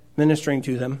 ministering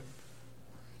to them,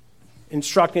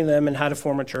 instructing them in how to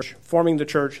form a church, forming the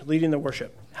church, leading the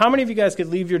worship? How many of you guys could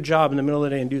leave your job in the middle of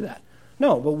the day and do that?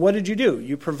 No, but what did you do?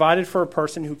 You provided for a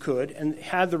person who could and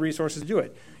had the resources to do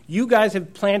it. You guys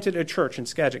have planted a church in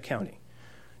Skagit County.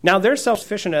 Now, they're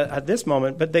self-sufficient at this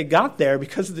moment, but they got there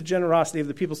because of the generosity of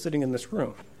the people sitting in this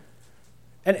room.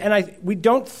 And we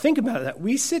don't think about that.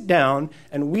 We sit down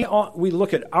and we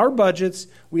look at our budgets,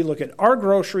 we look at our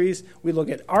groceries, we look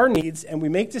at our needs, and we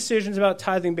make decisions about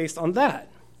tithing based on that.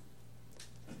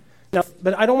 Now,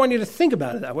 but I don't want you to think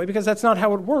about it that way, because that's not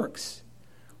how it works.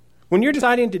 When you're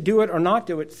deciding to do it or not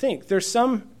do it, think. There's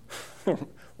some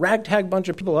ragtag bunch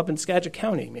of people up in Skagit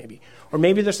County, maybe. Or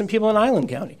maybe there's some people in Island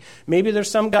County. Maybe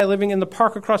there's some guy living in the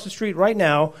park across the street right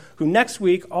now who next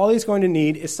week all he's going to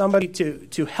need is somebody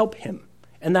to help him.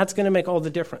 And that's going to make all the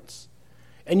difference.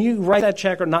 And you write that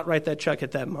check or not write that check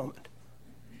at that moment.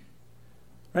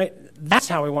 Right? That's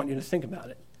how I want you to think about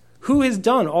it. Who has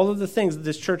done all of the things that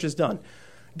this church has done?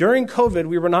 During COVID,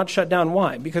 we were not shut down.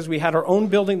 Why? Because we had our own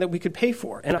building that we could pay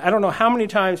for. And I don't know how many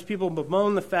times people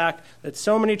bemoan the fact that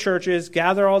so many churches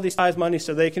gather all these tithe money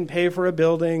so they can pay for a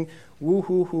building.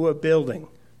 Woo-hoo-hoo, a building.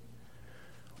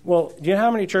 Well, do you know how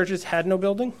many churches had no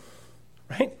building?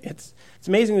 Right? It's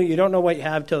amazing that you don't know what you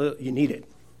have till you need it.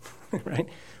 Right?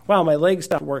 Wow, my leg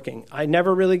stopped working. I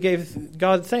never really gave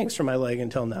God thanks for my leg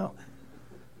until now.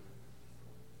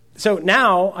 So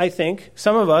now I think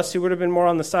some of us who would have been more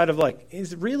on the side of like,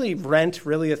 is really rent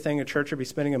really a thing a church would be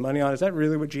spending money on? Is that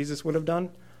really what Jesus would have done?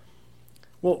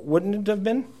 Well, wouldn't it have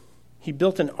been? He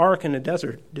built an ark in a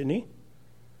desert, didn't he?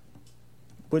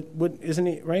 Isn't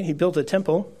he, right? He built a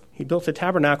temple. He built a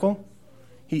tabernacle.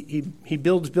 He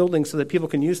builds buildings so that people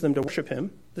can use them to worship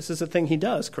him. This is a thing he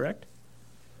does, correct?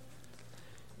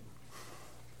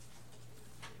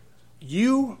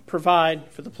 You provide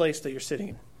for the place that you're sitting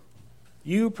in.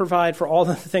 You provide for all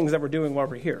the things that we're doing while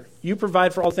we're here. You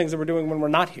provide for all the things that we're doing when we're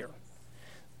not here.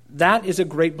 That is a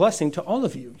great blessing to all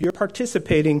of you. You're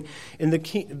participating in the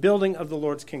building of the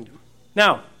Lord's kingdom.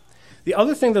 Now, the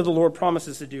other thing that the Lord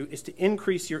promises to do is to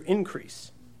increase your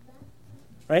increase.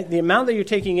 right? The amount that you're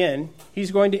taking in, he's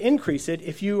going to increase it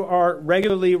if you are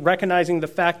regularly recognizing the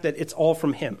fact that it's all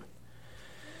from him.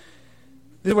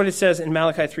 This is what it says in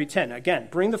Malachi 3:10. Again,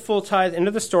 bring the full tithe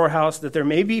into the storehouse, that there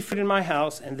may be food in my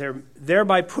house, and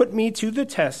thereby put me to the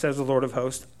test, says the Lord of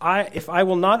hosts, if I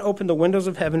will not open the windows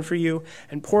of heaven for you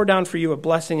and pour down for you a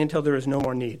blessing until there is no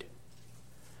more need.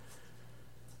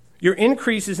 Your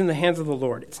increase is in the hands of the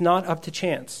Lord. It's not up to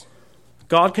chance.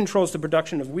 God controls the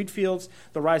production of wheat fields,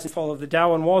 the rise and fall of the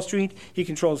Dow on Wall Street. He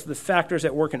controls the factors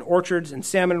at work in orchards and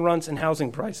salmon runs and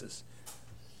housing prices.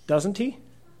 Doesn't he?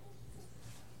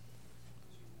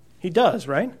 He does,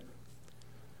 right?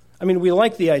 I mean, we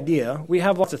like the idea. We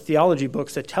have lots of theology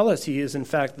books that tell us he is, in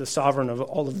fact, the sovereign of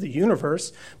all of the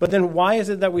universe. But then why is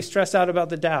it that we stress out about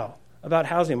the Dow, about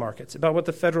housing markets, about what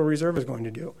the Federal Reserve is going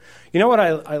to do? You know what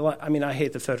I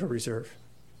hate the Federal Reserve.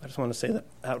 I just want to say that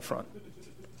out front.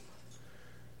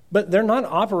 But they're not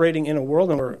operating in a world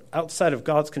where we're outside of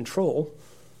God's control.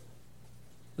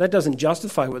 That doesn't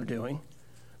justify what they're doing.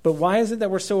 But why is it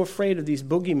that we're so afraid of these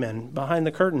boogeymen behind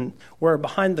the curtain, where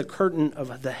behind the curtain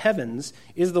of the heavens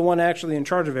is the one actually in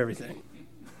charge of everything?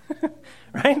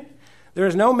 Right? There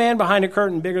is no man behind a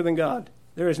curtain bigger than God.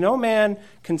 There is no man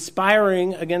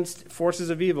conspiring against forces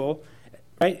of evil,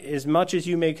 right? As much as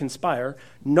you may conspire,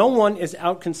 no one is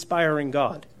out conspiring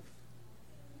God.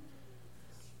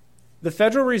 The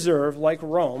Federal Reserve, like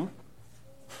Rome,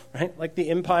 right, like the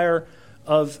empire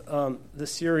of the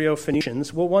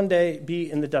Syro-Phoenicians, will one day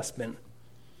be in the dustbin.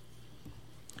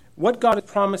 What God has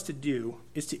promised to do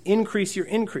is to increase your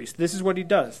increase. This is what he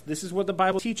does. This is what the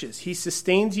Bible teaches. He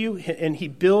sustains you and he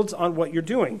builds on what you're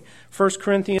doing. 1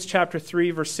 Corinthians chapter 3,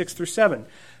 verse 6 through 7.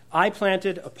 I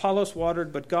planted, Apollos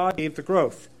watered, but God gave the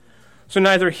growth. So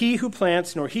neither he who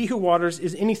plants nor he who waters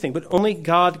is anything, but only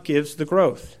God gives the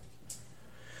growth.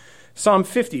 Psalm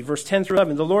 50, verse 10 through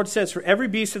 11, the Lord says, for every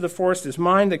beast of the forest is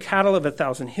mine, the cattle of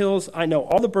 1,000 hills. I know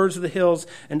all the birds of the hills,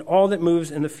 and all that moves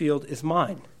in the field is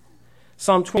mine.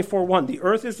 Psalm 24:1, the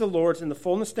earth is the Lord's and the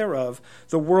fullness thereof,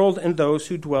 the world and those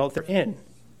who dwell therein.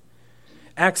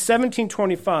 Acts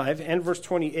 17:25 and verse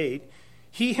 28,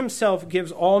 he himself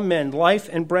gives all men life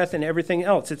and breath and everything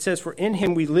else. It says, for in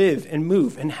him we live and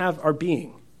move and have our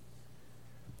being.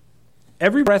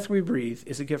 Every breath we breathe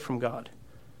is a gift from God.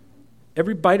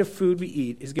 Every bite of food we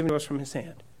eat is given to us from his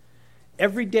hand.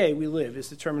 Every day we live is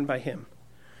determined by him.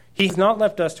 He's not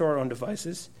left us to our own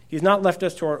devices. He's not left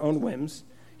us to our own whims.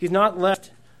 He's not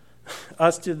left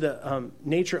us to the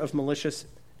nature of malicious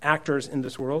actors in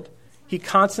this world. He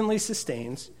constantly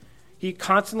sustains. He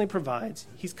constantly provides.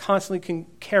 He's constantly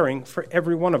caring for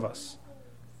every one of us.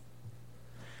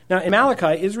 Now, in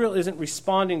Malachi, Israel isn't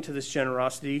responding to this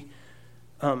generosity.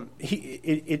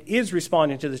 It is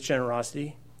responding to this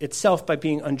generosity itself by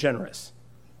being ungenerous.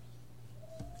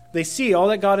 They see all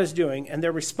that God is doing, and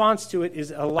their response to it is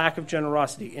a lack of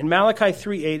generosity. In Malachi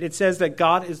 3:8, it says that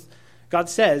God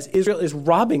says Israel is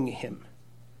robbing him.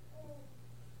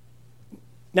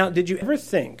 Now, did you ever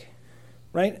think,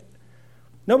 right?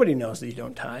 Nobody knows that you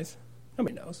don't tithe.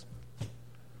 Nobody knows.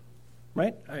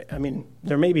 Right? I mean,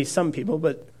 there may be some people,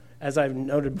 but as I've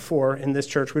noted before, in this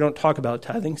church, we don't talk about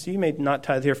tithing, so you may not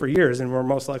tithe here for years, and we're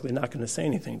most likely not going to say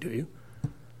anything to you.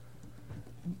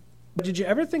 But did you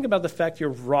ever think about the fact you're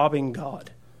robbing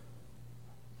God?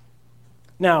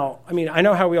 Now, I mean, I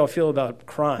know how we all feel about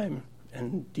crime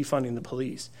and defunding the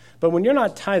police, but when you're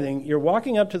not tithing, you're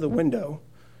walking up to the window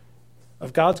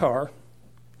of God's car,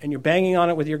 and you're banging on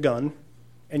it with your gun,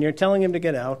 and you're telling him to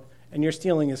get out, and you're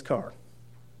stealing his car.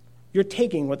 You're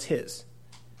taking what's his.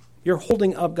 You're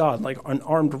holding up God like an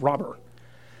armed robber.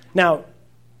 Now,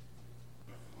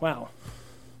 wow,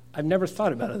 I've never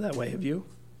thought about it that way, have you?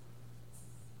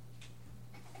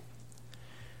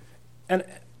 And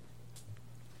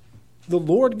the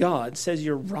Lord God says,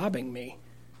 you're robbing me.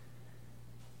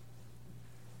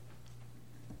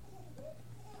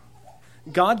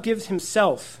 God gives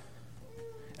himself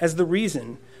as the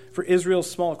reason for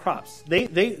Israel's small crops.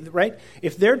 They right?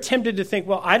 If they're tempted to think,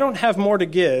 well, I don't have more to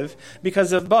give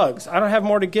because of bugs. I don't have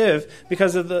more to give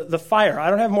because of the fire. I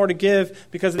don't have more to give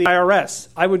because of the IRS.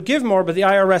 I would give more, but the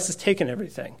IRS has taken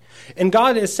everything. And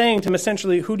God is saying to them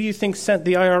essentially, who do you think sent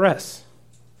the IRS?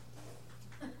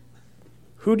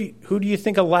 Who do you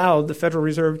think allowed the Federal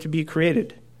Reserve to be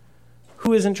created?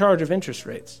 Who is in charge of interest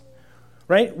rates?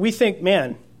 Right? We think,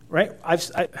 man, right?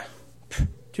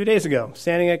 2 days ago,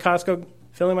 standing at Costco,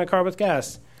 filling my car with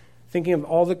gas, thinking of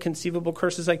all the conceivable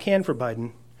curses I can for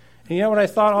Biden. And you know what I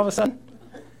thought all of a sudden?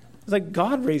 It was like,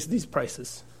 God raised these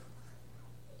prices.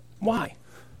 Why?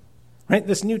 Right?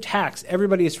 This new tax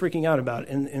everybody is freaking out about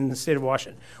in the state of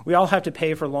Washington. We all have to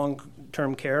pay for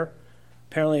long-term care.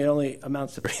 Apparently, it only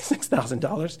amounts to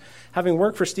 $36,000. Having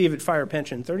worked for Steve at Fire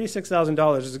Pension,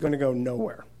 $36,000 is going to go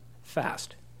nowhere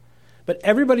fast. But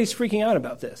everybody's freaking out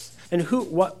about this. And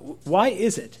why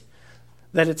is it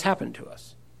that it's happened to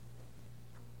us?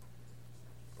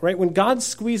 Right? When God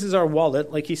squeezes our wallet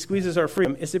like he squeezes our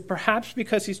freedom, is it perhaps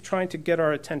because he's trying to get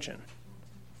our attention?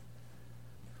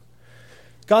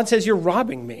 God says, you're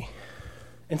robbing me.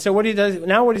 And so what he's going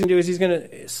to do is he's going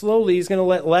to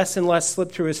let less and less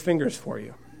slip through his fingers for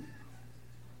you.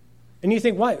 And you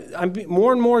think, why?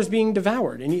 More and more is being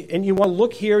devoured. And you want to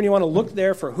look here and you want to look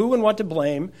there for who and what to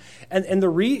blame. And the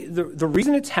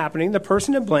reason it's happening, the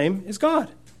person to blame is God.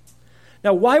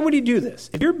 Now, why would he do this?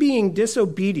 If you're being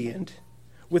disobedient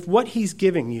with what he's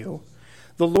giving you,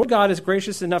 the Lord God is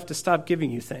gracious enough to stop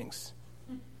giving you things.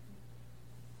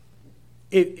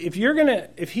 If you're gonna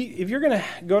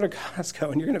go to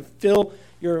Costco and you're gonna fill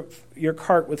your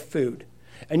cart with food,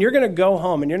 and you're gonna go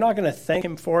home and you're not gonna thank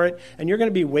him for it, and you're gonna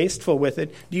be wasteful with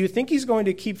it, do you think he's going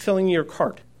to keep filling your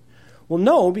cart? Well,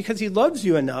 no, because he loves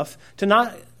you enough to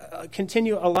not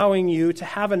continue allowing you to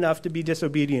have enough to be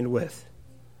disobedient with.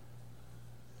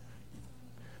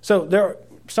 So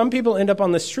some people end up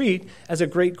on the street as a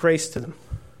great grace to them.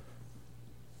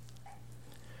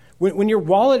 When your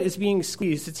wallet is being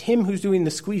squeezed, it's him who's doing the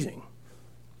squeezing.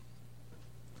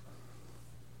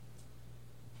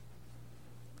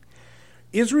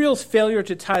 Israel's failure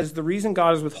to tithe is the reason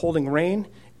God is withholding rain.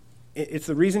 It's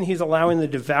the reason he's allowing the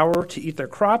devourer to eat their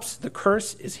crops. The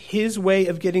curse is his way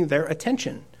of getting their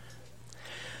attention.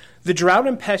 The drought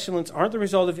and pestilence aren't the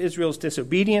result of Israel's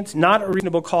disobedience, not a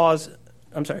reasonable cause.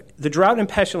 The drought and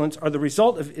pestilence are the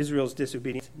result of Israel's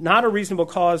disobedience, not a reasonable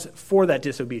cause for that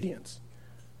disobedience.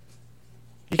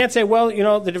 You can't say, well,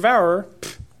 the devourer,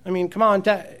 come on,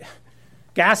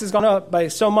 gas has gone up by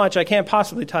so much, I can't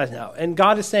possibly tithe now. And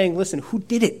God is saying, listen, who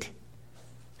did it?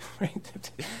 Right?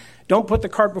 Don't put the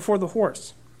cart before the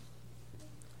horse.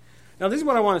 Now, this is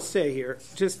what I want to say here.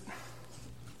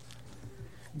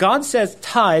 God says,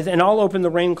 tithe, and I'll open the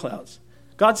rain clouds.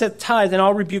 God said, tithe, and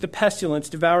I'll rebuke the pestilence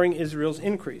devouring Israel's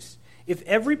increase. If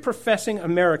every professing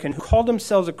American who called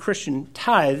themselves a Christian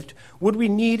tithed, would we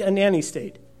need a nanny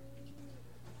state?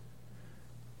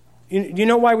 You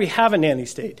know why we have a nanny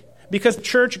state? Because the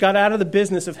church got out of the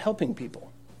business of helping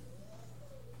people.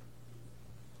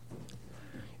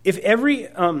 If every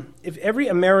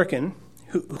American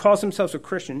who calls themselves a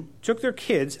Christian took their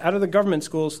kids out of the government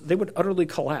schools, they would utterly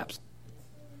collapse.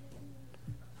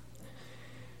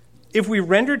 If we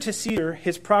rendered to Caesar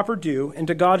his proper due and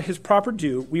to God his proper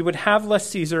due, we would have less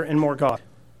Caesar and more God.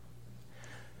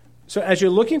 So as you're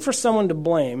looking for someone to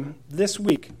blame this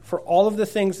week for all of the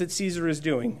things that Caesar is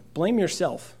doing, blame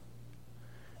yourself.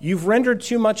 You've rendered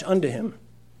too much unto him,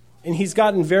 and he's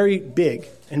gotten very big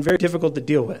and very difficult to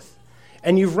deal with.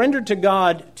 And you've rendered to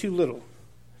God too little.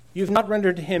 You've not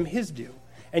rendered to him his due,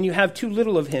 and you have too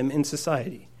little of him in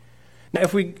society. Now,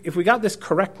 if we got this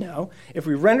correct now, if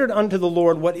we rendered unto the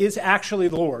Lord what is actually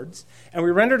the Lord's, and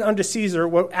we rendered unto Caesar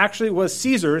what actually was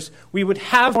Caesar's, we would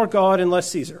have more God and less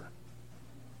Caesar.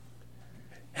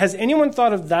 Has anyone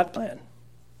thought of that plan?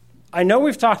 I know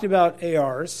we've talked about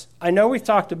ARs. I know we've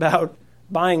talked about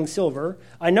buying silver.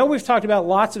 I know we've talked about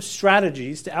lots of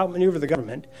strategies to outmaneuver the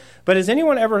government. But has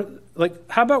anyone ever,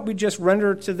 how about we just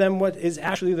render to them what is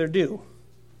actually their due?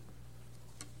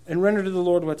 And render to the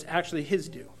Lord what's actually his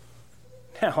due?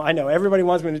 Now, I know everybody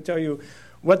wants me to tell you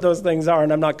what those things are,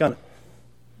 and I'm not going to.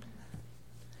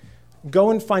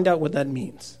 Go and find out what that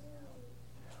means.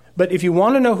 But if you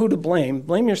want to know who to blame,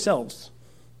 blame yourselves.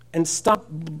 And stop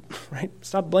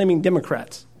blaming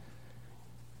Democrats.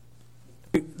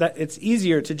 It's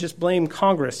easier to just blame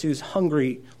Congress, who's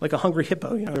hungry, like a hungry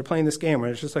hippo. They're playing this game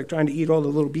where it's just like trying to eat all the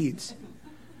little beads.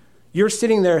 You're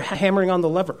sitting there hammering on the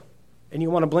lever, and you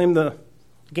want to blame the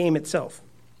game itself.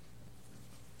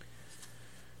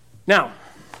 Now,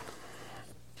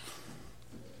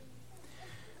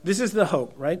 this is the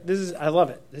hope, right? I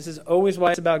love it. This is always why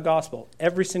it's about gospel.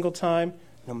 Every single time,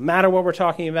 no matter what we're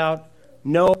talking about,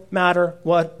 no matter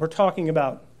what we're talking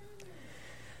about.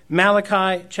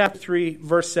 Malachi chapter 3,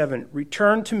 verse 7.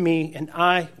 Return to me, and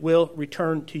I will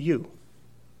return to you.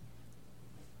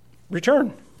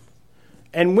 Return.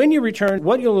 And when you return,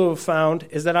 what you'll have found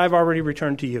is that I've already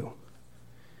returned to you.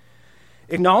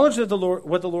 Acknowledge that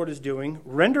what the Lord is doing.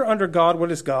 Render unto God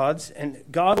what is God's, and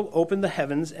God will open the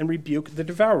heavens and rebuke the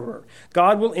devourer.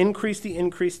 God will increase the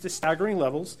increase to staggering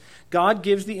levels. God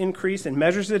gives the increase and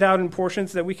measures it out in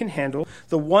portions that we can handle.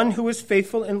 The one who is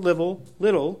faithful in little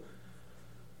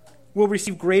will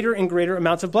receive greater and greater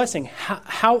amounts of blessing.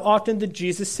 How often did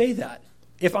Jesus say that?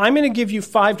 If I'm going to give you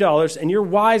 $5 and you're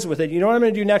wise with it, you know what I'm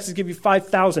going to do next is give you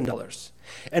 $5,000.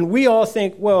 And we all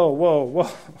think, whoa,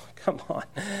 come on.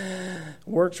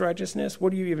 Works righteousness?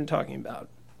 What are you even talking about?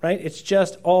 Right? It's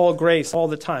just all grace all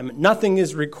the time. Nothing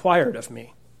is required of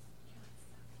me.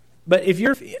 But if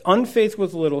you're unfaithful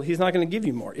with little, he's not going to give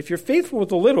you more. If you're faithful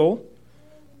with a little,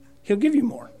 he'll give you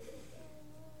more.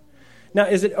 Now,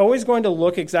 is it always going to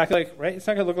look exactly like, right? It's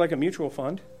not going to look like a mutual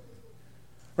fund,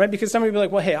 right? Because somebody will be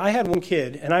like, well, hey, I had one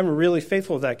kid, and I'm really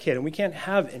faithful with that kid, and we can't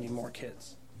have any more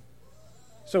kids.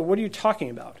 So what are you talking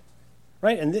about,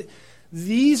 right? And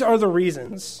these are the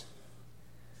reasons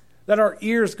that our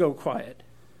ears go quiet.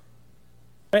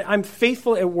 Right? I'm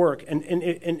faithful at work, and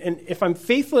if I'm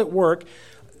faithful at work,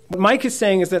 what Mike is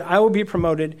saying is that I will be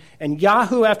promoted, and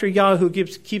Yahoo after Yahoo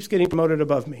keeps getting promoted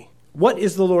above me. What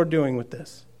is the Lord doing with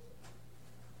this?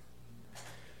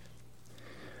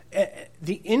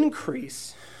 The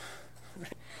increase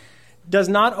does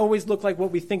not always look like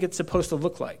what we think it's supposed to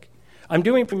look like. I'm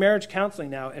doing pre-marriage counseling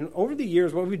now, and over the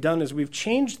years, what we've done is we've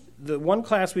changed the one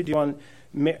class we do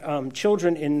on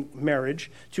children in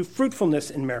marriage to fruitfulness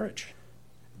in marriage.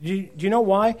 Do you know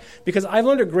why? Because I've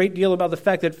learned a great deal about the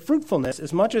fact that fruitfulness,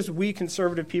 as much as we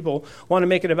conservative people want to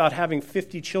make it about having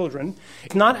 50 children,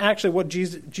 it's not actually what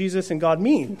Jesus and God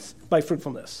means by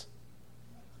fruitfulness.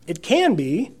 It can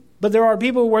be, but there are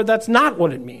people where that's not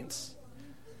what it means.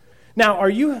 Now, are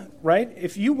you, right?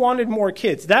 If you wanted more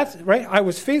kids, that's, right? I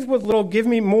was faithful with little, give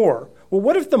me more. Well,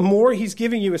 what if the more he's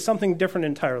giving you is something different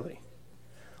entirely?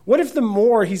 What if the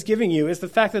more he's giving you is the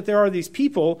fact that there are these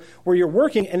people where you're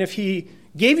working, and if he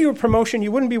gave you a promotion,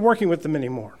 you wouldn't be working with them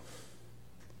anymore?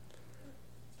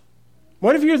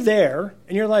 What if you're there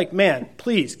and you're like, man,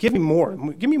 please give me more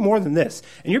than this.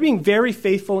 And you're being very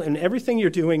faithful in everything you're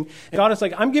doing. And God is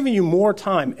like, I'm giving you more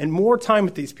time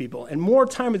with these people and more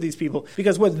time with these people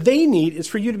because what they need is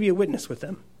for you to be a witness with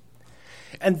them.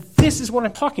 And this is what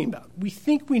I'm talking about. We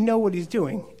think we know what he's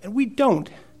doing, and we don't.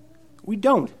 We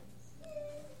don't.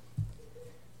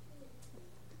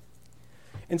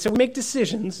 And so we make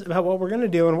decisions about what we're going to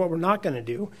do and what we're not going to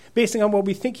do based on what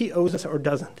we think he owes us or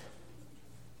doesn't.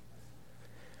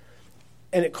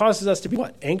 And it causes us to be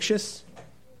what? Anxious,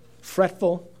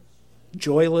 fretful,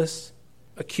 joyless,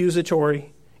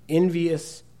 accusatory,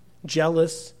 envious,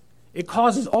 jealous. It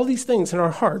causes all these things in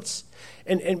our hearts.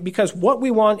 And because what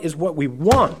we want is what we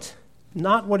want,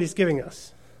 not what he's giving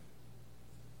us.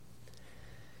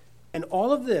 And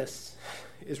all of this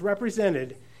is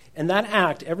represented in that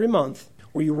act every month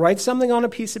where you write something on a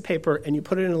piece of paper and you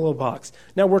put it in a little box.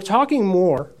 Now, we're talking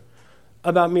more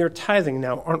about mere tithing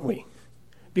now, aren't we?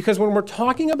 Because when we're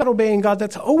talking about obeying God,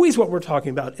 that's always what we're talking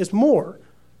about, is more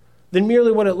than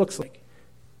merely what it looks like.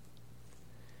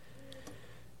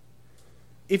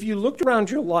 If you looked around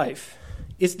your life,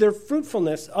 is there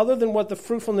fruitfulness other than what the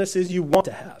fruitfulness is you want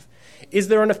to have? Is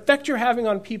there an effect you're having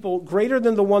on people greater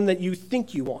than the one that you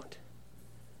think you want?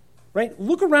 Right?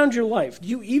 Look around your life. Do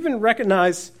you even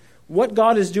recognize what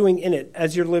God is doing in it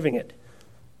as you're living it?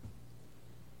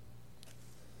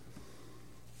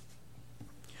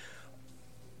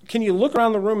 Can you look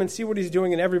around the room and see what he's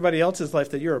doing in everybody else's life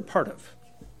that you're a part of?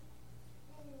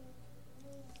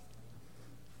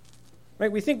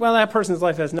 Right? We think, well, that person's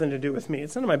life has nothing to do with me.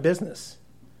 It's none of my business.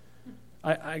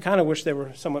 I kind of wish they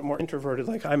were somewhat more introverted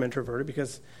like I'm introverted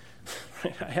because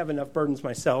I have enough burdens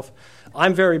myself.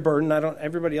 I'm very burdened.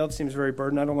 Everybody else seems very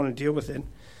burdened. I don't want to deal with it.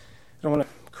 I don't want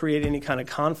to create any kind of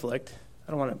conflict.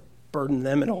 I don't want to burden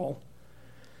them at all.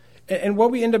 And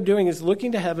what we end up doing is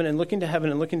looking to heaven and looking to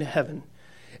heaven and looking to heaven.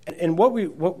 And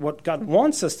what God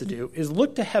wants us to do is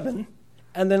look to heaven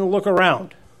and then look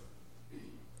around.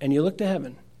 And you look to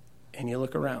heaven and you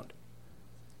look around.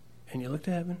 And you look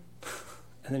to heaven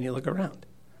and then you look around.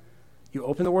 You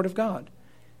open the Word of God,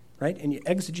 right? And you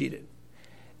exegete it.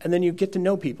 And then you get to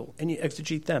know people and you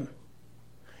exegete them.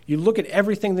 You look at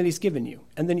everything that he's given you,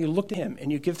 and then you look to him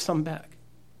and you give some back.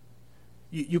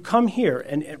 You come here,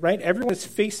 and right, everyone is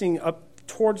facing up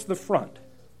towards the front.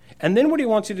 And then what he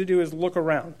wants you to do is look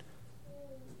around.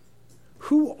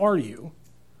 Who are you?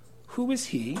 Who is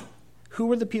he?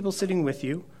 Who are the people sitting with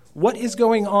you? What is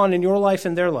going on in your life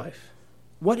and their life?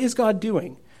 What is God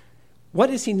doing? What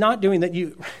is he not doing that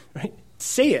you, right?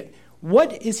 Say it.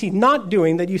 What is he not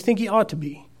doing that you think he ought to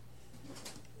be?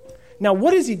 Now,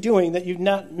 what is he doing that you've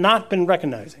not been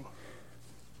recognizing?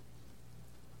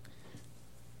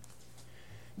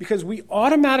 Because we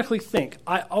automatically think,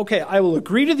 I will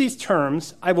agree to these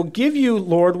terms. I will give you,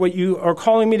 Lord, what you are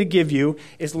calling me to give you,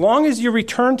 as long as you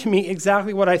return to me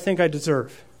exactly what I think I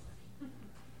deserve.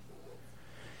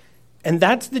 And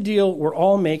that's the deal we're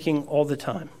all making all the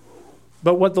time.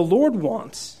 But what the Lord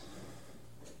wants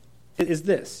is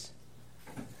this: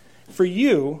 for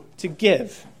you to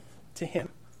give to him.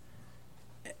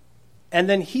 And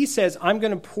then he says, I'm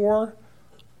going to pour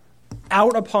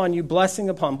out upon you blessing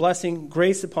upon blessing,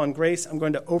 grace upon grace. I'm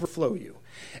going to overflow you.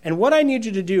 And what I need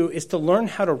you to do is to learn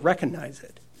how to recognize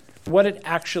it, what it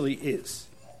actually is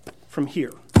from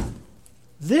here.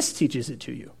 This teaches it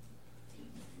to you.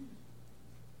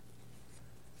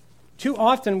 Too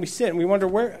often we sit and we wonder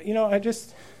where,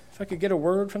 if I could get a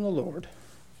word from the Lord,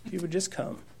 he would just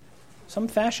come. Some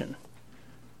fashion,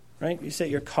 right? You set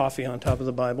your coffee on top of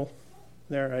the Bible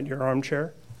there at your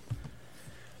armchair.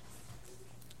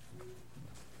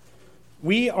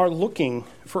 We are looking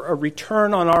for a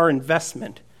return on our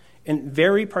investment in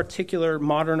very particular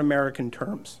modern American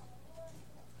terms.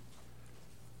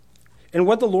 And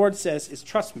what the Lord says is,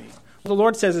 trust me. What the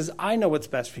Lord says is, I know what's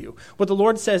best for you. What the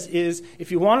Lord says is,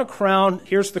 if you want a crown,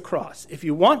 here's the cross. If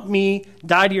you want me,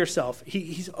 die to yourself.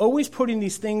 He's always putting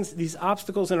these things, these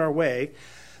obstacles in our way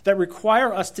that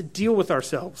require us to deal with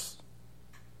ourselves.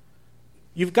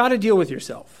 You've got to deal with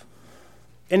yourself.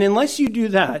 And unless you do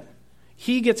that,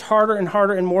 he gets harder and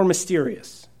harder and more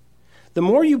mysterious. The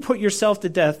more you put yourself to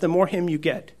death, the more him you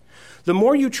get. The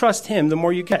more you trust him, the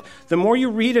more you get. The more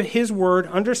you read his word,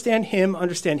 understand him,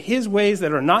 understand his ways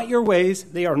that are not your ways,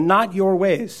 they are not your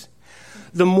ways,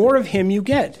 the more of him you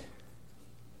get.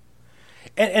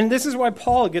 And this is why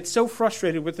Paul gets so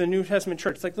frustrated with the New Testament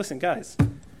church. It's like, listen, guys,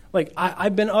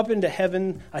 I've been up into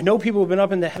heaven. I know people have been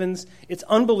up into heavens. It's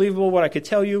unbelievable what I could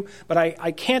tell you, but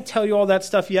I can't tell you all that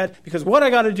stuff yet because what I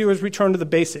got to do is return to the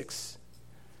basics.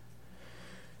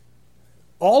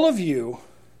 All of you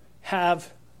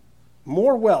have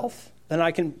more wealth than I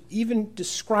can even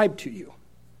describe to you.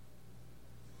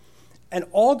 And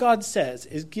all God says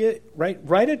is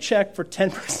write a check for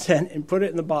 10% and put it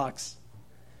in the box.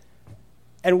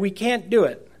 And we can't do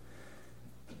it.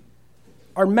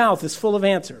 Our mouth is full of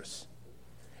answers.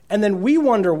 And then we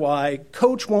wonder why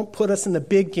coach won't put us in the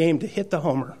big game to hit the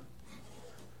homer.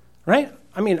 Right?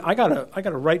 I mean, I got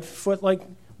a right foot like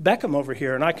Beckham over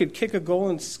here, and I could kick a goal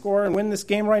and score and win this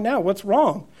game right now. What's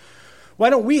wrong? Why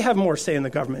don't we have more say in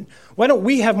the government? Why don't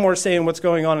we have more say in what's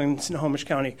going on in Snohomish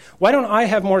County? Why don't I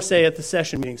have more say at the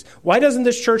session meetings? Why doesn't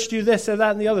this church do this or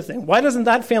that and the other thing? Why doesn't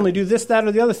that family do this, that,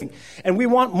 or the other thing? And we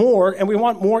want more, and we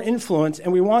want more influence,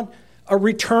 and we want a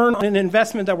return on an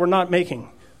investment that we're not making.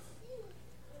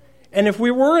 And if we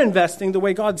were investing the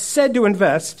way God said to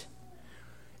invest,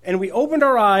 and we opened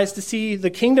our eyes to see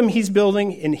the kingdom he's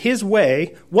building in his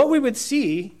way, what we would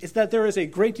see is that there is a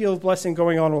great deal of blessing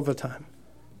going on all the time.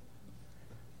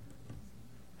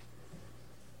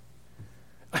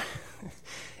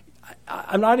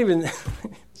 I'm not even,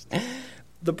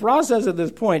 the process at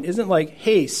this point isn't like,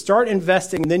 hey, start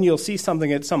investing and then you'll see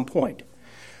something at some point.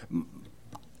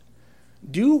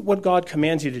 Do what God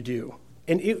commands you to do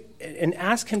and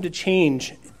ask him to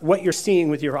change what you're seeing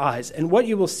with your eyes. And what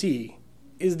you will see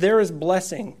is there is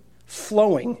blessing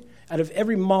flowing out of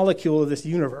every molecule of this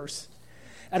universe,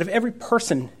 out of every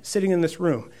person sitting in this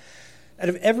room, out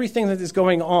of everything that is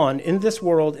going on in this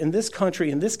world, in this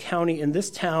country, in this county, in this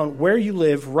town, where you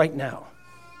live right now.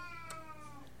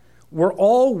 We're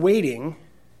all waiting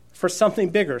for something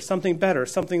bigger, something better,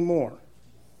 something more.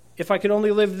 If I could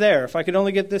only live there, if I could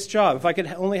only get this job, if I could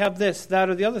only have this, that,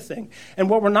 or the other thing. And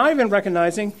what we're not even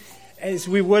recognizing, as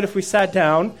we would if we sat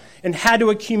down and had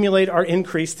to accumulate our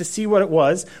increase to see what it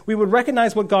was, we would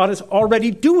recognize what God is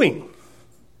already doing.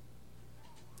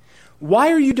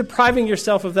 Why are you depriving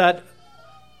yourself of that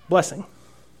blessing?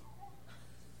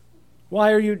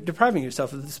 Why are you depriving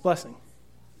yourself of this blessing?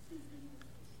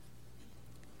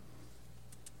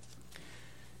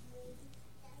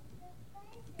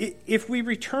 If we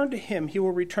return to him, he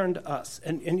will return to us.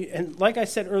 And like I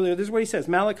said earlier, this is what he says,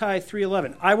 Malachi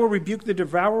 3:11. I will rebuke the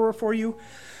devourer for you,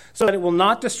 so that it will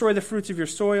not destroy the fruits of your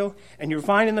soil, and your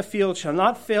vine in the field shall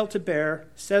not fail to bear,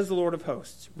 says the Lord of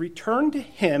hosts. Return to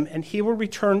him, and he will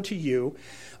return to you.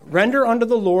 Render unto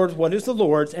the Lord what is the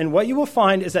Lord's, and what you will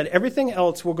find is that everything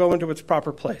else will go into its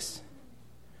proper place.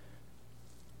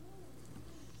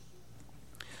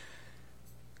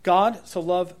 God so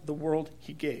loved the world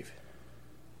he gave.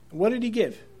 What did he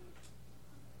give?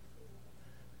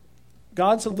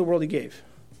 God so loved the world he gave.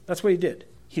 That's what he did.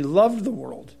 He loved the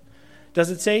world. Does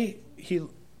it say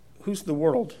who's the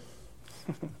world?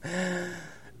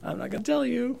 I'm not going to tell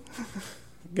you.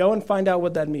 Go and find out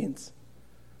what that means.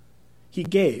 He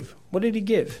gave. What did he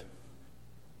give?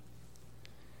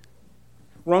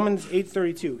 Romans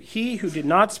 8:32. He who did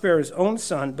not spare his own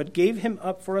son, but gave him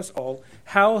up for us all,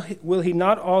 how will he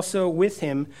not also with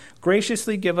him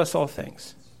graciously give us all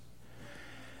things?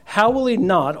 How will he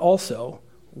not also,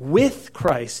 with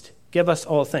Christ, give us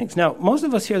all things? Now, most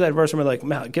of us hear that verse and we're like,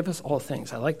 "Man, give us all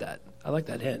things." I like that. I like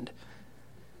that end.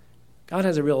 God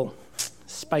has a real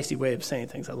spicy way of saying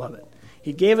things. I love it.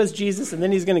 He gave us Jesus, and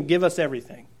then he's going to give us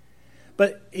everything.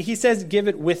 But he says give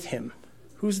it with him.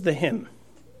 Who's the him?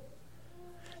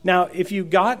 Now, if you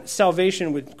got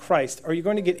salvation with Christ, are you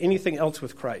going to get anything else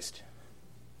with Christ?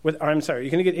 Are you going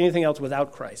to get anything else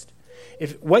without Christ?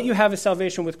 If what you have is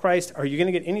salvation with Christ, are you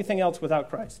going to get anything else without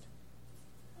Christ?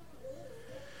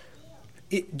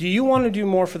 Do you want to do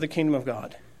more for the kingdom of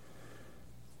God?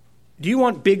 Do you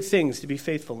want big things to be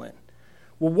faithful in?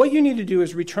 Well, what you need to do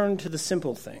is return to the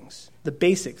simple things, the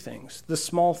basic things, the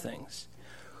small things.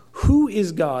 Who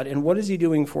is God and what is he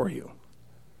doing for you?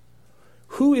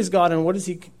 Who is God and what is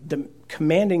he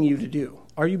commanding you to do?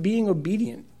 Are you being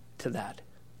obedient to that?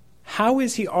 How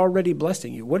is he already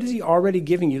blessing you? What is he already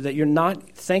giving you that you're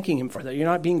not thanking him for, that you're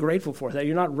not being grateful for, that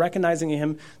you're not recognizing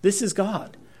him? This is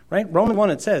God, right? Romans 1,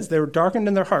 it says, they were darkened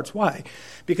in their hearts. Why?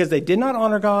 Because they did not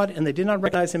honor God and they did not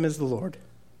recognize him as the Lord.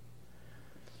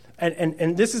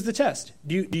 And this is the test.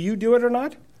 Do you do it or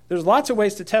not? There's lots of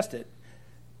ways to test it.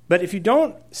 But if you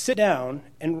don't sit down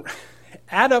and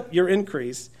add up your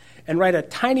increase and write a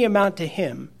tiny amount to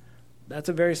him, that's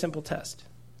a very simple test.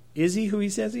 Is he who he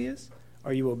says he is?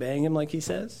 Are you obeying him like he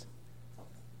says?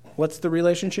 What's the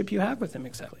relationship you have with him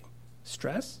exactly?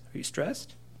 Stress? Are you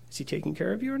stressed? Is he taking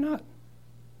care of you or not?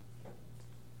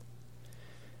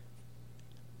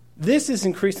 This is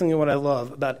increasingly what I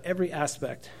love about every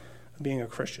aspect of being a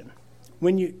Christian.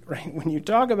 When you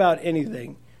talk about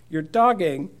anything, you're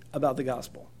talking about the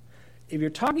gospel. If you're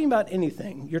talking about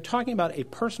anything, you're talking about a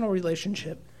personal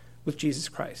relationship with Jesus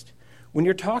Christ. When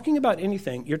you're talking about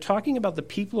anything, you're talking about the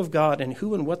people of God and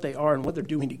who and what they are and what they're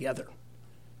doing together.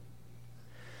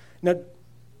 Now,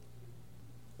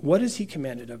 what has he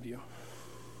commanded of you?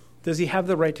 Does he have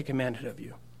the right to command it of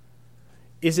you?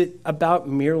 Is it about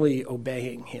merely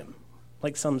obeying him,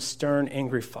 like some stern,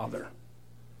 angry father?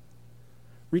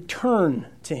 Return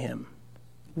to him.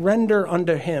 Render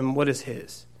unto him what is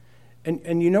his.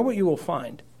 And you know what you will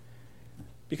find?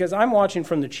 Because I'm watching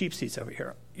from the cheap seats over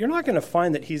here. You're not going to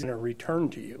find that he's going to return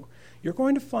to you. You're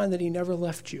going to find that he never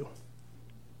left you.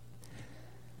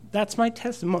 That's my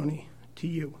testimony to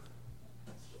you.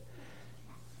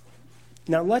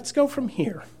 Now let's go from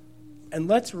here and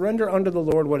let's render unto the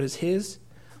Lord what is his.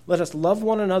 Let us love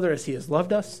one another as he has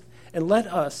loved us, and let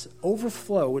us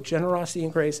overflow with generosity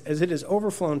and grace as it is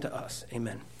overflown to us.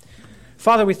 Amen.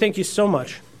 Father, we thank you so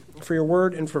much for your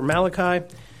word and for Malachi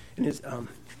and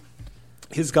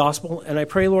his gospel. And I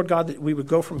pray, Lord God, that we would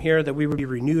go from here, that we would be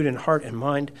renewed in heart and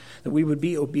mind, that we would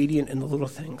be obedient in the little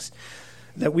things,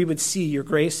 that we would see your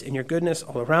grace and your goodness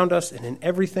all around us and in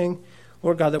everything.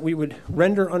 Lord God, that we would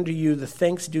render unto you the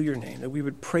thanks due your name, that we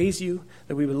would praise you,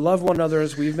 that we would love one another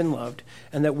as we've been loved,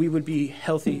 and that we would be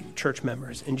healthy church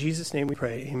members. In Jesus' name we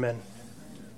pray, amen.